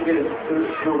 then she can get it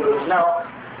through books. Now,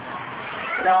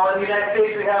 in the United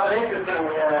States, we have an interesting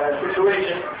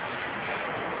situation.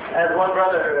 As one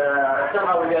brother,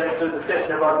 somehow we got into a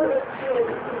discussion about this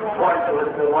point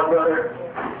with one brother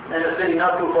in a city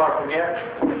not too far from here.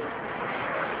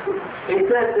 He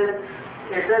said that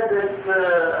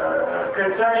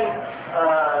concerning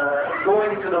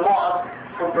going to the mosque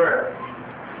for prayer.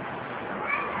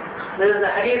 There is a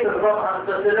hadith of the Prophet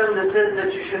that says that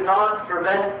you should not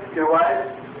prevent your wife.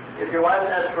 If your wife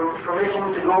has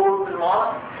permission to go to the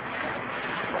mosque,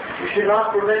 you should not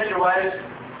prevent your wife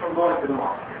from going to the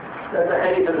mosque. That's the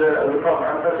hadith of the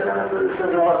Prophet.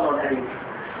 There was no hadith.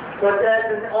 But as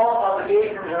in all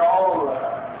obligations and all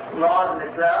laws in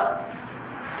Islam,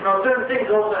 certain things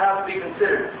also have to be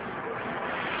considered.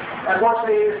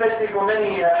 Unfortunately, especially for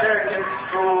many Americans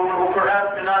who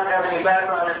perhaps do not have any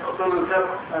background in usul al-fiqh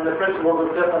and the principles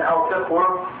of fiqh and how fiqh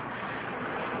works,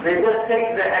 they just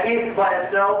take the hadith by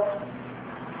itself,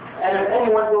 and if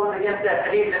anyone goes against that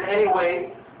hadith in any way,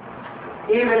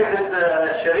 even if it's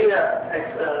a Sharia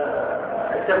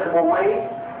acceptable way,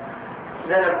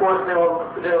 then of course they will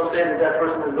say that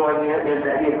person is going against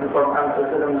the hadith of Muhammad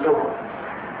and so forth.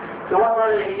 So one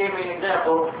brother, he gave me an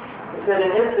example. He said in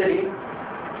his city,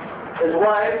 his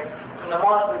wife, in the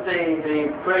mosque they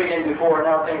prayed in before,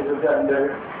 now things have gotten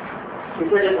better. He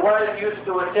said his wife used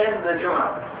to attend the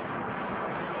Jummah.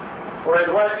 Or his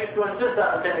wife used to insist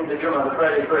on attending the Jummah, the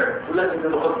Friday prayer, to listen to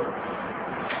the khutbah.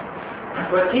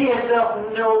 But he himself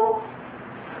knew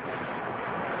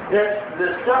that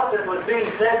the stuff that was being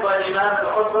said by the Imam of the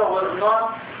khutbah was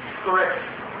not correct.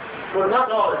 It was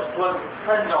not knowledge, it was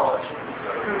unknowledge.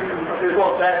 We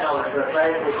call it bad knowledge,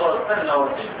 right? We call it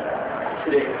unknowledge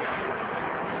today.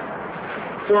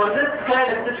 So in this kind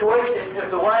of situation,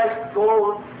 if the wife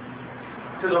goes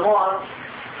to the mosque,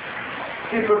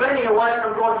 see, preventing a wife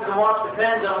from going to the mosque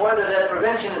depends on whether that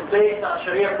prevention is based on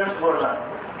Sharia principle or not.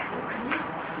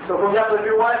 So for example, if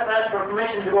your wife asks for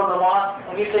permission to go to the mosque,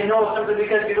 and you say no simply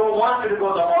because you don't want her to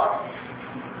go to the mosque,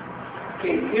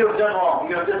 okay, you have done wrong.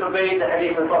 You have disobeyed the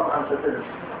hadith of Prophet.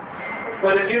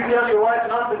 But if you tell your wife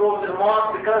not to go to the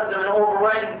mosque because of an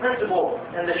overriding principle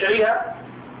in the Sharia,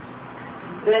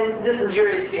 then this is your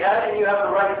ijtihad and you have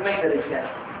the right to make that ijtihad.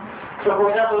 So for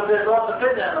example, if there's lots of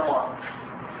fitna in the mosque,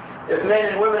 if men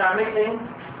and women are mixing,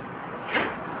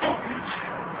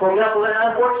 for example,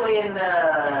 unfortunately in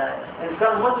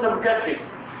some Muslim countries,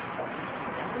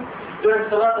 during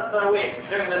Salat al-Tarawih,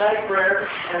 during the night prayer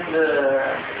during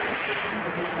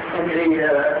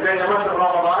the month of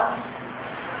Ramadan,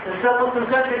 in some Muslim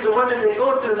countries, the women, they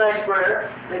go to the night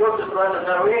prayer, they go to Salat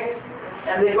al-Tarawih,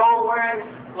 and they go wearing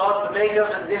lots of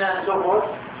makeup and zina and so forth.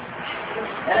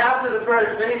 And after the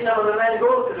prayer is finished, some of the men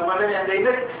go to the women and they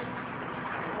mix.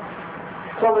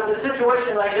 So with a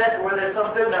situation like that where there's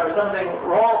some fitna or something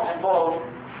wrong involved,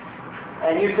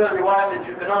 and you tell your wife that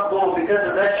you cannot go because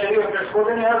of that Sharia principle,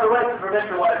 then you have the right to prevent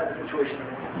your wife in the situation.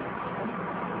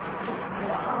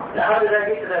 Now how did I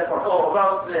get to that point? Oh,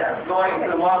 about going to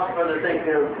the mosque for the sake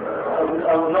of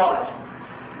knowledge.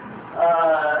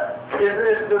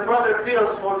 If the brother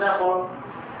feels, for example,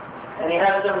 and he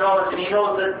has some knowledge and he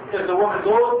knows that if the woman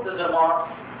goes to the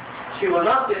mosque, she will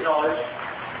not get knowledge,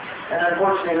 and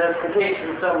unfortunately that's the case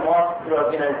in some mosques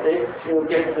throughout the United States, she will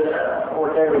get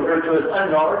what they refer to as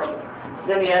unknowledge,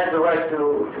 then he has the right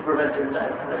to prevent her in that.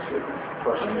 That's your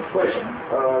question.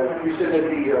 You said that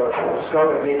the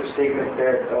scholar made a statement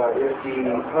that if the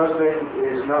husband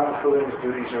is not fulfilling his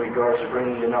duties in regards to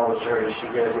bringing the knowledge to her, she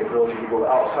has the ability to go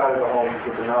outside of the home to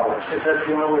get the knowledge. If that's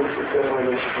the only way she can get the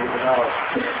knowledge.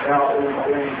 Now,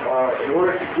 in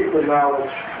order to get the knowledge,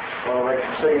 like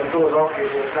you say in Philadelphia,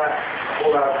 there's not a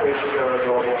whole lot of places that are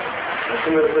available. And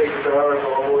some of the places that are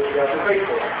available, you have to pay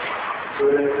for them. So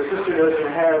then if the sister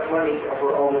doesn't have money of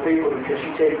her own to pay for it, can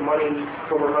she take money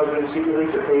from her husband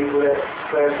secretly to pay for that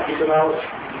class to get the knowledge?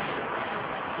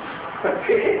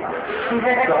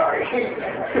 Sorry.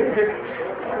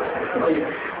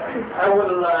 I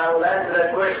will answer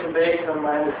that question based on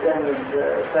my understanding of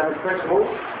the Islamic principles.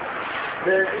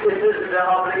 That it is the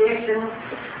obligation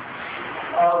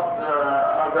of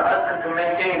the husband to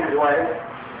maintain his wife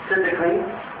physically,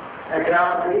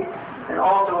 economically, and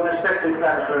also with respect to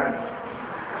Islamic learning.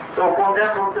 So, for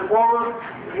example, suppose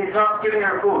he's not giving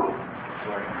her food.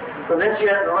 So then she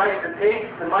has the right to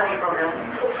take the money from him,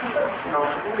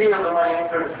 steal the money,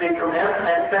 so to speak, from him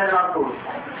and spend it on food.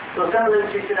 So similarly,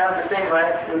 she should have the same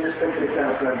right with respect to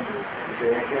Islamic learning.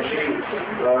 Okay. Can she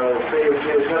say if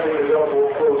there's nothing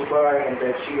available close by and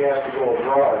that she has to go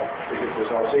abroad to get this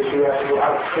knowledge? Say she has to go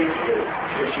out of state to get it.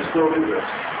 Can she still do this?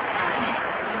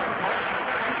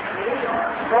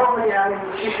 Probably,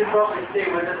 she should probably stay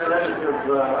within the limits of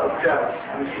travel.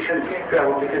 She shouldn't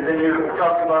travel because then you're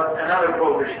talking about another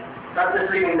prohibition. Not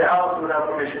just leaving the house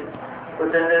without permission,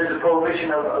 but then there's the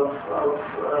prohibition of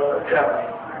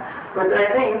traveling. But I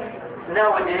think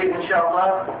nowadays,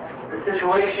 inshallah, the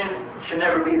situation should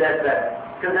never be that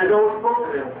bad. Because there's always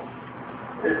books available.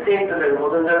 There's tapes available,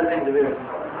 there's other things available.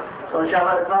 So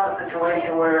inshallah, it's not a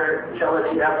situation where, inshallah,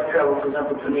 she'd have to travel, for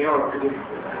example, to New York to get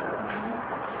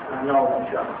knowledge,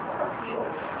 inshallah.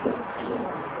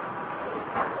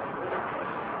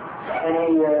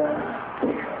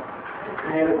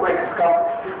 Any other questions,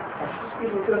 comments?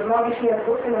 Excuse me, so as long as she has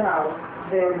books in the house,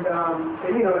 then, the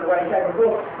right type of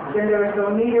book, then there is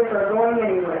no need for her going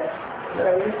anywhere.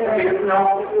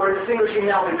 No, we're distinguishing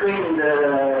now between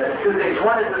the two things.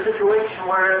 One is the situation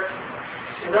where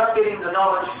she's not getting the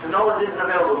knowledge isn't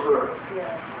available to her.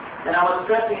 Yeah. And I was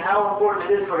stressing how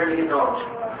important it is for her to get knowledge.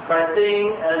 By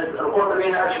saying, as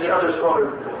Qur'an actually other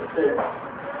scholars said,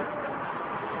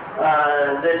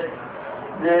 that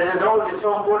the knowledge is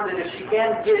so important that if she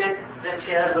can't get it, then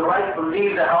she has the right to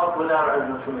leave the house without her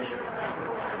husband's permission.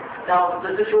 Now,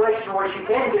 the situation where she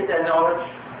can get that knowledge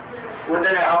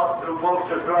within her house through books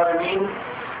or through other means,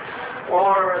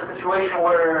 or a situation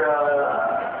where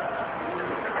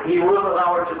he will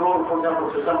allow her to go, for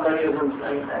example, to some lectures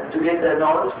and to get that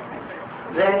knowledge,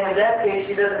 then in that case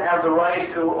she doesn't have the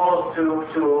right to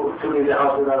leave the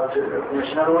house without her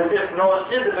permission. In other words, if knowledge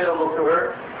is available to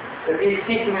her, if he's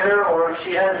teaching her or if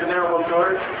she has it available to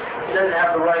her, she doesn't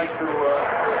have the right to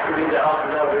leave the house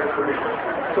without her permission.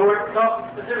 So we're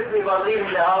talking specifically about leaving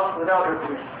the house without her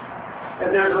permission. If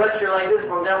there's a lecture like this,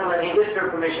 for example, and he gets her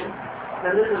permission,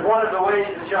 then this is one of the ways,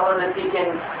 inshallah, that he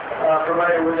can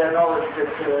provide her with that knowledge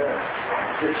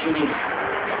that she needs.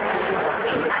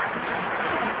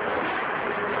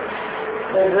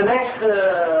 The next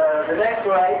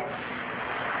right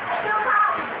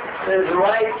There's the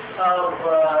right of,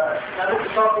 now this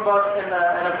is talking about in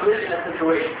a collisionist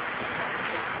situation. I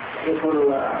guess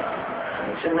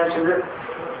I should mention this.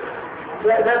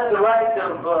 That's the right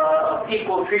of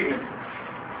equal treatment.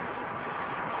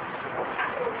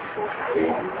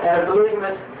 And a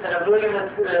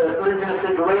polygamous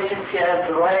situation, she has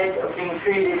the right of being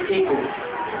treated equally.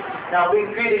 Now,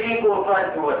 being treated equal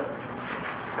applies to what?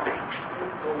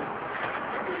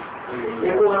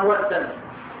 Equal in what sense?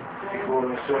 Equal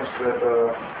in the sense that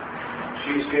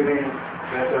she's giving,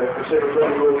 that considerably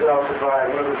goes out to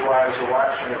buy one of his wives a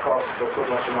watch and it costs so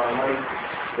much amount of money,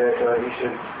 that he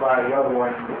should buy the other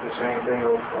one with the same thing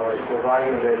of equal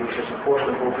value, that he should support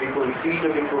them both equally, feed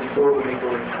them equally, clothe them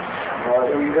equally.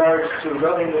 In regards to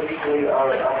loving them equally,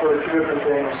 I've heard two different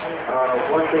things.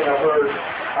 One thing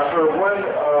I've heard one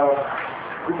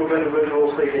group of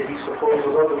individuals say that he's supposed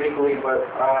to love them equally, but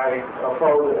I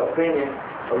follow the opinion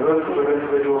of another group of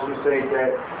individuals who say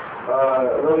that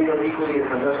loving them equally is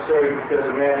unnecessary because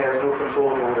a man has no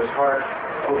control over his heart.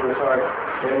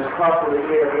 And it's possible that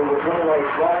with one wife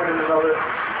longer than another.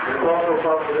 It's also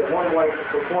possible that one wife is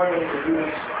performing the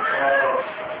duties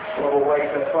of a wife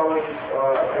and following,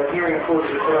 adhering close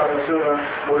to the Qur'an and Sunnah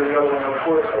more than the other one. Of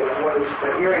course, if one is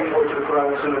adhering more to the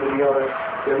Qur'an and Sunnah than the other,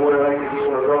 then more than likely he's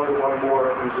going to love the one more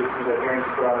who's adhering to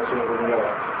the Qur'an and Sunnah than the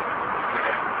other.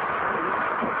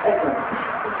 Excellent.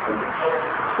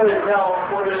 Now,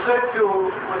 with respect to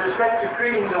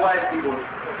treating the white people,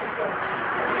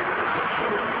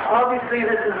 obviously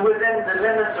this is within the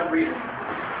limits of reason.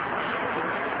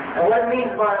 And what it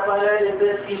means by that is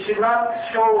that he should not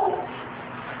show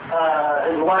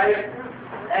his wife,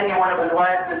 any one of his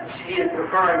wives that he is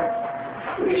preferring.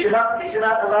 He should not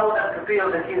allow them to feel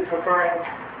that he is preferring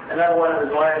another one of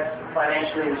his wives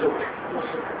financially and so forth.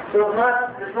 So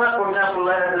it's not for example,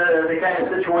 the kind of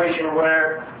situation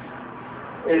where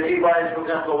if he buys, for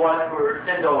example, a watch for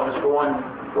 $10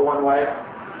 for one wife,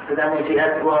 so that means he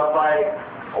has to go out and buy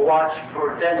a watch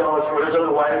for $10 for his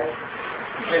other wife.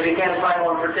 If he can't find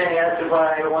one for $10, he has to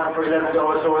buy one for $11,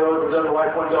 so he owes his other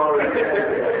wife $1.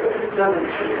 It's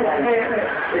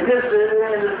just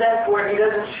in the sense where he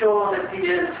doesn't show that he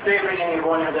is favoring any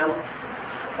one of them,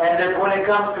 and that when it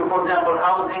comes to, for example,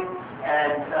 housing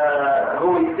and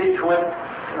who he sleeps with,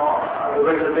 on a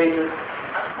regular basis,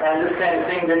 and this kind of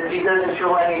thing, that he doesn't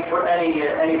show any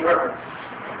preference.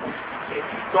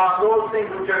 So on those things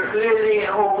which are clearly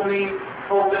and open,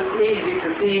 easy to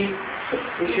see,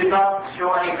 he should not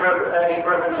show any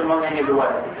preference among any of the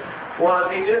wives. Well,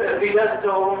 if he does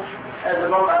so, as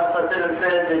the Prophet said,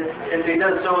 that if he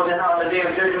does so, then on the day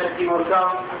of judgment he will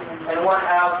come, and he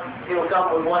will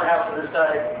come with one half of his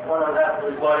side, one half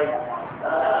of his body,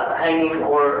 hanging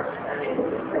or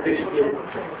efficiently.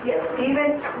 Yes,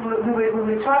 even we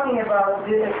were talking about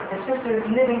the sisters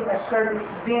being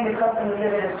accustomed to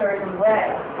live in a certain way,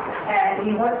 and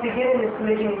he wants to get in this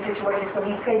polygamy situation, so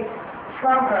he takes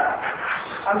from her.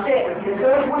 I'm saying, so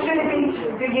what should it be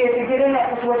to get in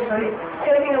that situation? So he's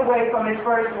taking away from his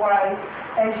first wife,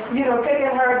 and taking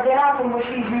her down from where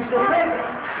she's used to living.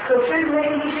 So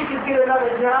maybe he should just get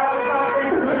another job or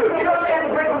something. You don't have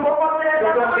to break them both up there.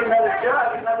 He's going to get another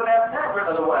job. He's not going to have time for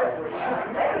another wife.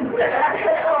 I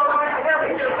never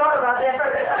even thought about that.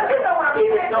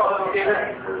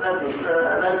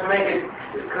 Let's make it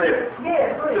clear.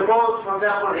 Yeah, please. Suppose, for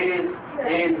example, he's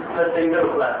let's say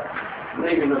middle class.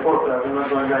 Leaving the fourth class, I'm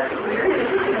not going back to the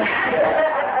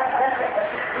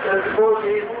suppose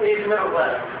he's middle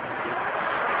class.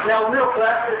 Now, middle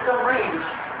class, there's some range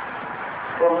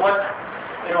from what,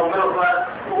 middle class,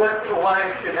 what a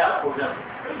wife should have, for example.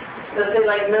 Let's say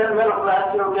like middle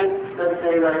class, you'll get, let's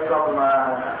say like from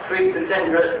 3 to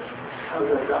 10 dresses. How's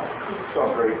that sound?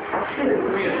 Sounds great.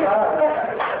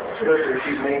 Especially if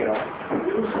she's making them.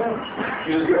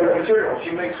 You just give her the material,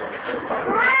 she makes them.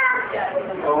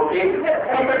 Okay.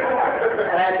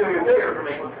 And I assume you're bigger for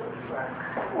me.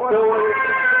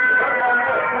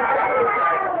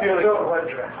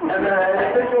 And the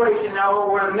situation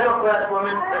now where middle class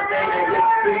women, let's say they get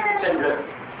 3 to 10 dresses.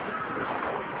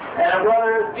 And a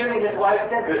brother is giving his wife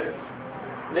 10 dresses.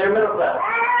 They're middle class.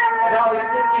 And now he's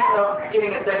thinking of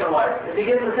getting a second wife. If he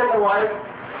gets a second wife,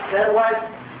 that wife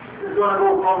is going to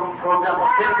go from, for example,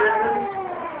 10 dresses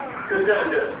to 7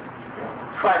 dresses.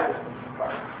 5 dresses.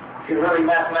 If you're really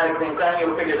mathematically inclined,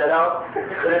 you'll figure that out.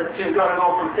 But she's going to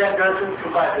go from 10 dresses to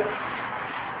 5 dresses.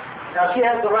 Now she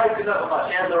has the right to know.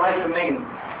 She has the right to ming,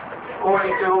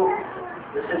 according to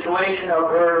the situation of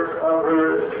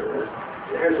her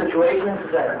situation,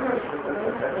 etc.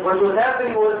 What was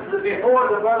happening was that before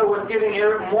the brother was giving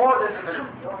her more than the minimum.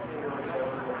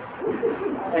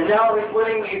 And now he's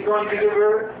going to give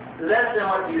her less than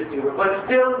what he used to, but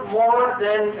still more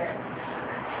than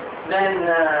the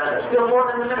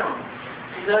minimum.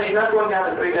 He's not going down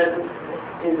to 3 visits,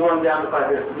 he's going down to 5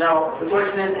 visits. Now, the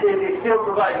question is he still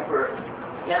providing for her?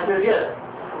 The answer is yes.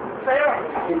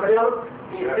 He's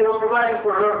still providing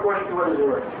for her according to what is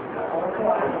worth.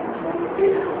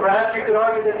 Perhaps you could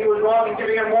argue that he was wrong in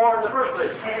giving her more in the first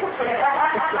place.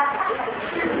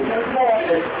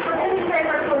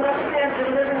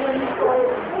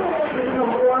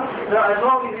 No, as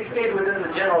long as he stayed within the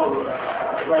general,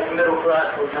 like middle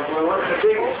class, for example, it wasn't a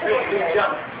big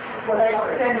jump. Well, they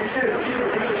were 10 to 2.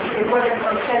 It wasn't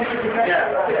from 10 to 2.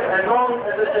 Yeah, as long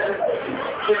as if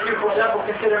you, for example,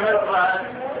 consider middle class,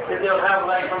 that they'll have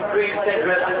like from 3 to 10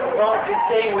 dresses, as long as he's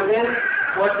staying within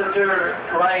what is their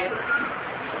right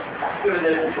to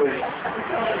their situation. So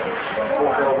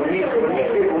when he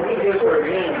gives her a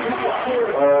means,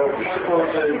 he's supposed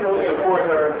to support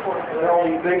her not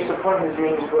only based upon his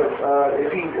means, but if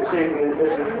he, say, it's a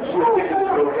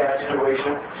difficult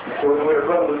situation, so where the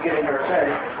brother was giving her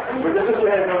 10, but the sister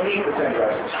has no need for 10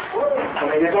 dresses. I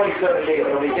mean, there's only 7 days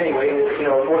in a week anyway,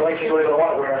 more likely she's only going to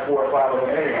want to wear 4 or 5 of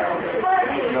them anyhow.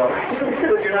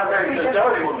 Because you're not married to a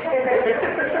dowry woman.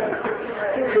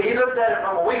 So he looked at it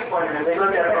from a week point of view, they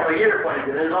looked at it from a year point of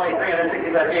view. There's only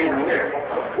 365 days in a year.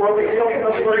 Well, they don't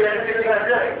know 365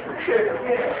 days.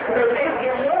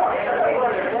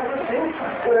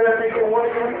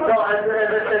 No, as I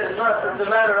said, it's not. It's a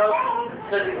matter of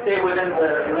does he stay within the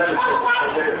limits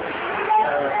of their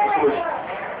situation.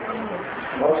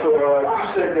 Also, you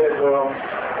said that the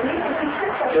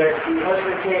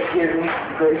husband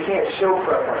can't show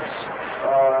preference.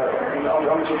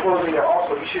 I'm supposing that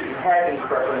also he shouldn't have any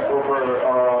preference over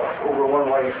one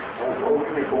wife,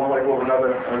 for one wife over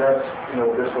another, and that's,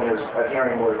 this one is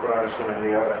adhering more to Qur'an than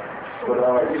the other. But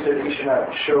you said he should not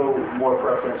show more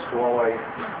preference to one wife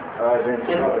than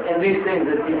to another. And these things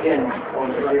that he can...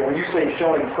 When you say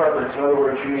showing preference, in other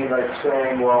words, you mean like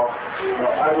saying, well,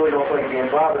 I really don't like being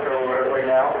bothered her right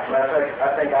now. Matter of fact,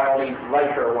 I think I only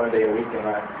like her 1 day a week and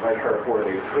I like her 4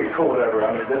 days a week or whatever.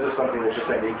 I mean, this is something that you're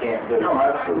saying he can't do. No,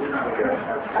 absolutely not. Okay.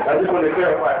 I just wanted to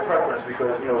clarify preference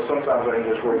because, sometimes our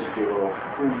English words can be a little...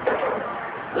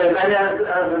 And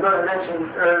as the brother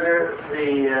mentioned earlier,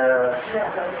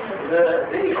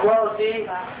 the equality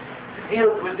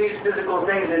deals with these physical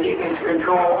things that he can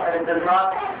control, and it does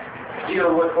not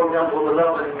deal with, for example, the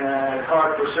love and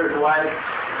heart for certain wives.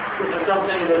 This is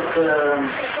something that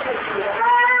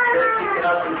he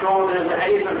cannot control. There's a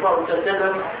hadith of the Prophet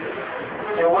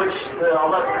in which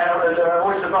Allah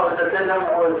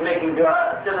was making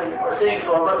dua, saying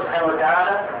to Allah subhanahu wa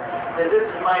ta'ala that this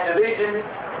is my division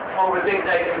over things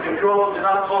I can control. Do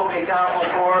not hold me accountable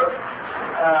for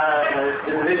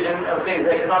the division of things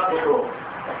I cannot control.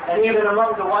 And even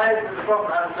among the wives of the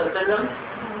Prophet it's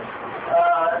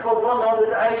well known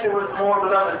that Aisha was more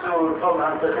beloved to the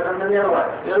Prophet than the other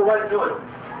wives. The other wives do it.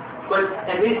 But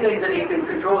in these things that he could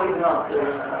control, he did not show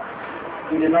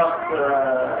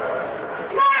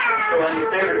any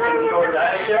favoritism towards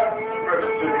Aisha versus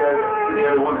to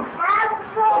the other women.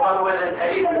 So, by the way, that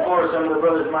hadith before, some of the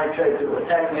brothers might try to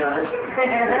attack me on it.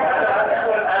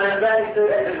 And in fact, he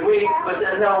said it is weak, but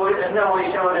no, he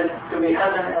showed it to be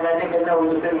Hasan, and I think that no,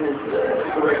 his opinion is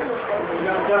correct.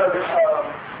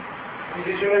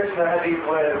 Did you mention the hadith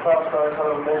where the Prophet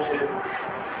mentioned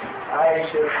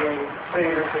Aisha being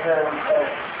favorite to him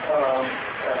at,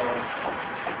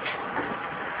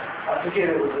 I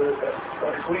forget, it was a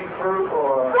sweet fruit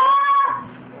or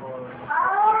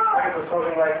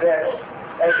something like that.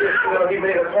 As if, he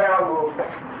made a parable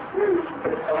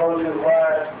among his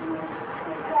wives.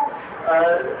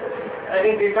 I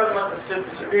think they're talking about the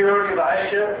superiority of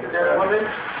Aisha to the other women.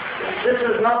 This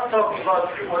is not talking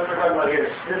about what we're talking about here.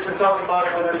 This is talking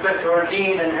about with respect to her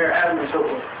deen and her adab and so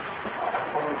forth.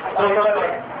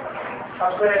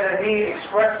 I'm saying that he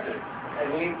expressed it.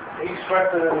 And he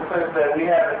expressed it in the sense that we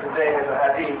have it today as a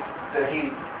hadith, that he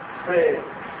said,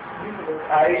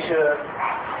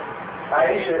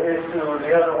 Aisha is to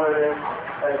the other women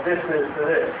as this is to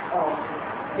this.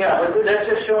 Yeah, but that's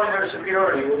just showing her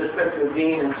superiority with respect to the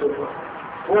deen and so forth.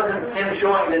 It wasn't him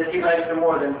showing that he likes her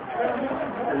more than the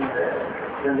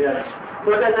others.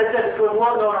 But as I said, it was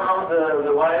well known among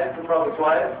the wives, the Prophet's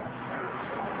wives,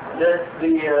 that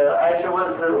Aisha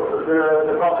was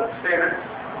the Prophet's favorite.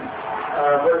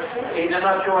 But he did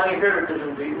not show any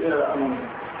favoritism.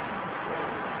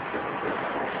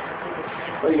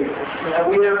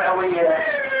 How many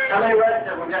rights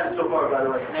have we gotten so far, by the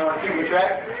way? Anyone keep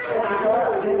track?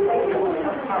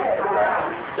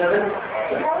 7.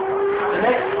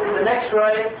 The next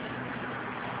right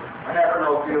and I don't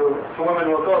know if a woman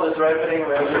will call this right, but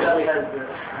anyway, Ghazali has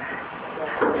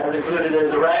included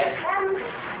as a right.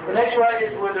 The next right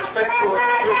is with respect to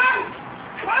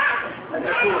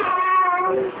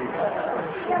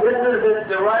this is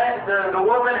the right. The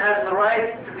woman has the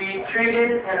right to be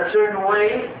treated in a certain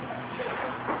way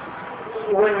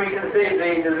when we can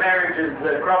say the marriage is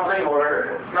crumbling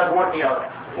or not working out.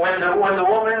 When the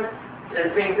woman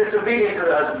is being disobedient to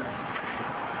the husband,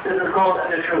 this is called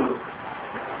the truth.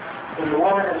 When the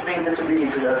woman is being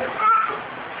disobedient to the husband,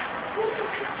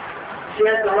 she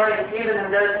has the right, even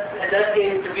in that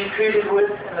case, to be treated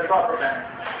with in the proper manner.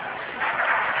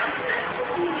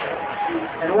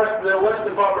 And what's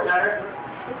the proper manner?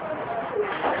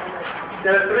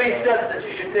 There are 3 steps that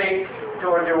you should take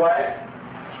towards your wife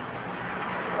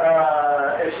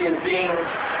if she is being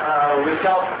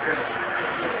recalcitrant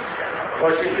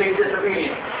or she's being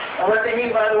disobedient. And what they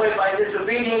mean, by the way, by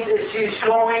disobedient is she's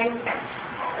showing,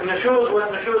 and what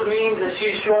Nushuz means is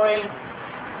she's showing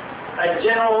a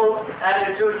general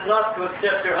attitude not to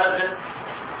accept her husband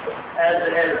as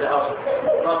the head of the household,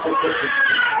 not to accept him.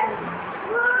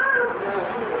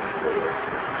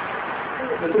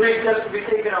 The 3 steps to be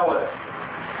taken are what?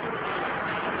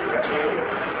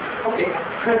 Okay.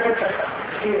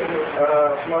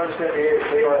 From my understanding,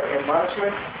 they are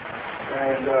admonishment,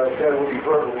 and that will be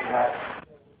verbal, not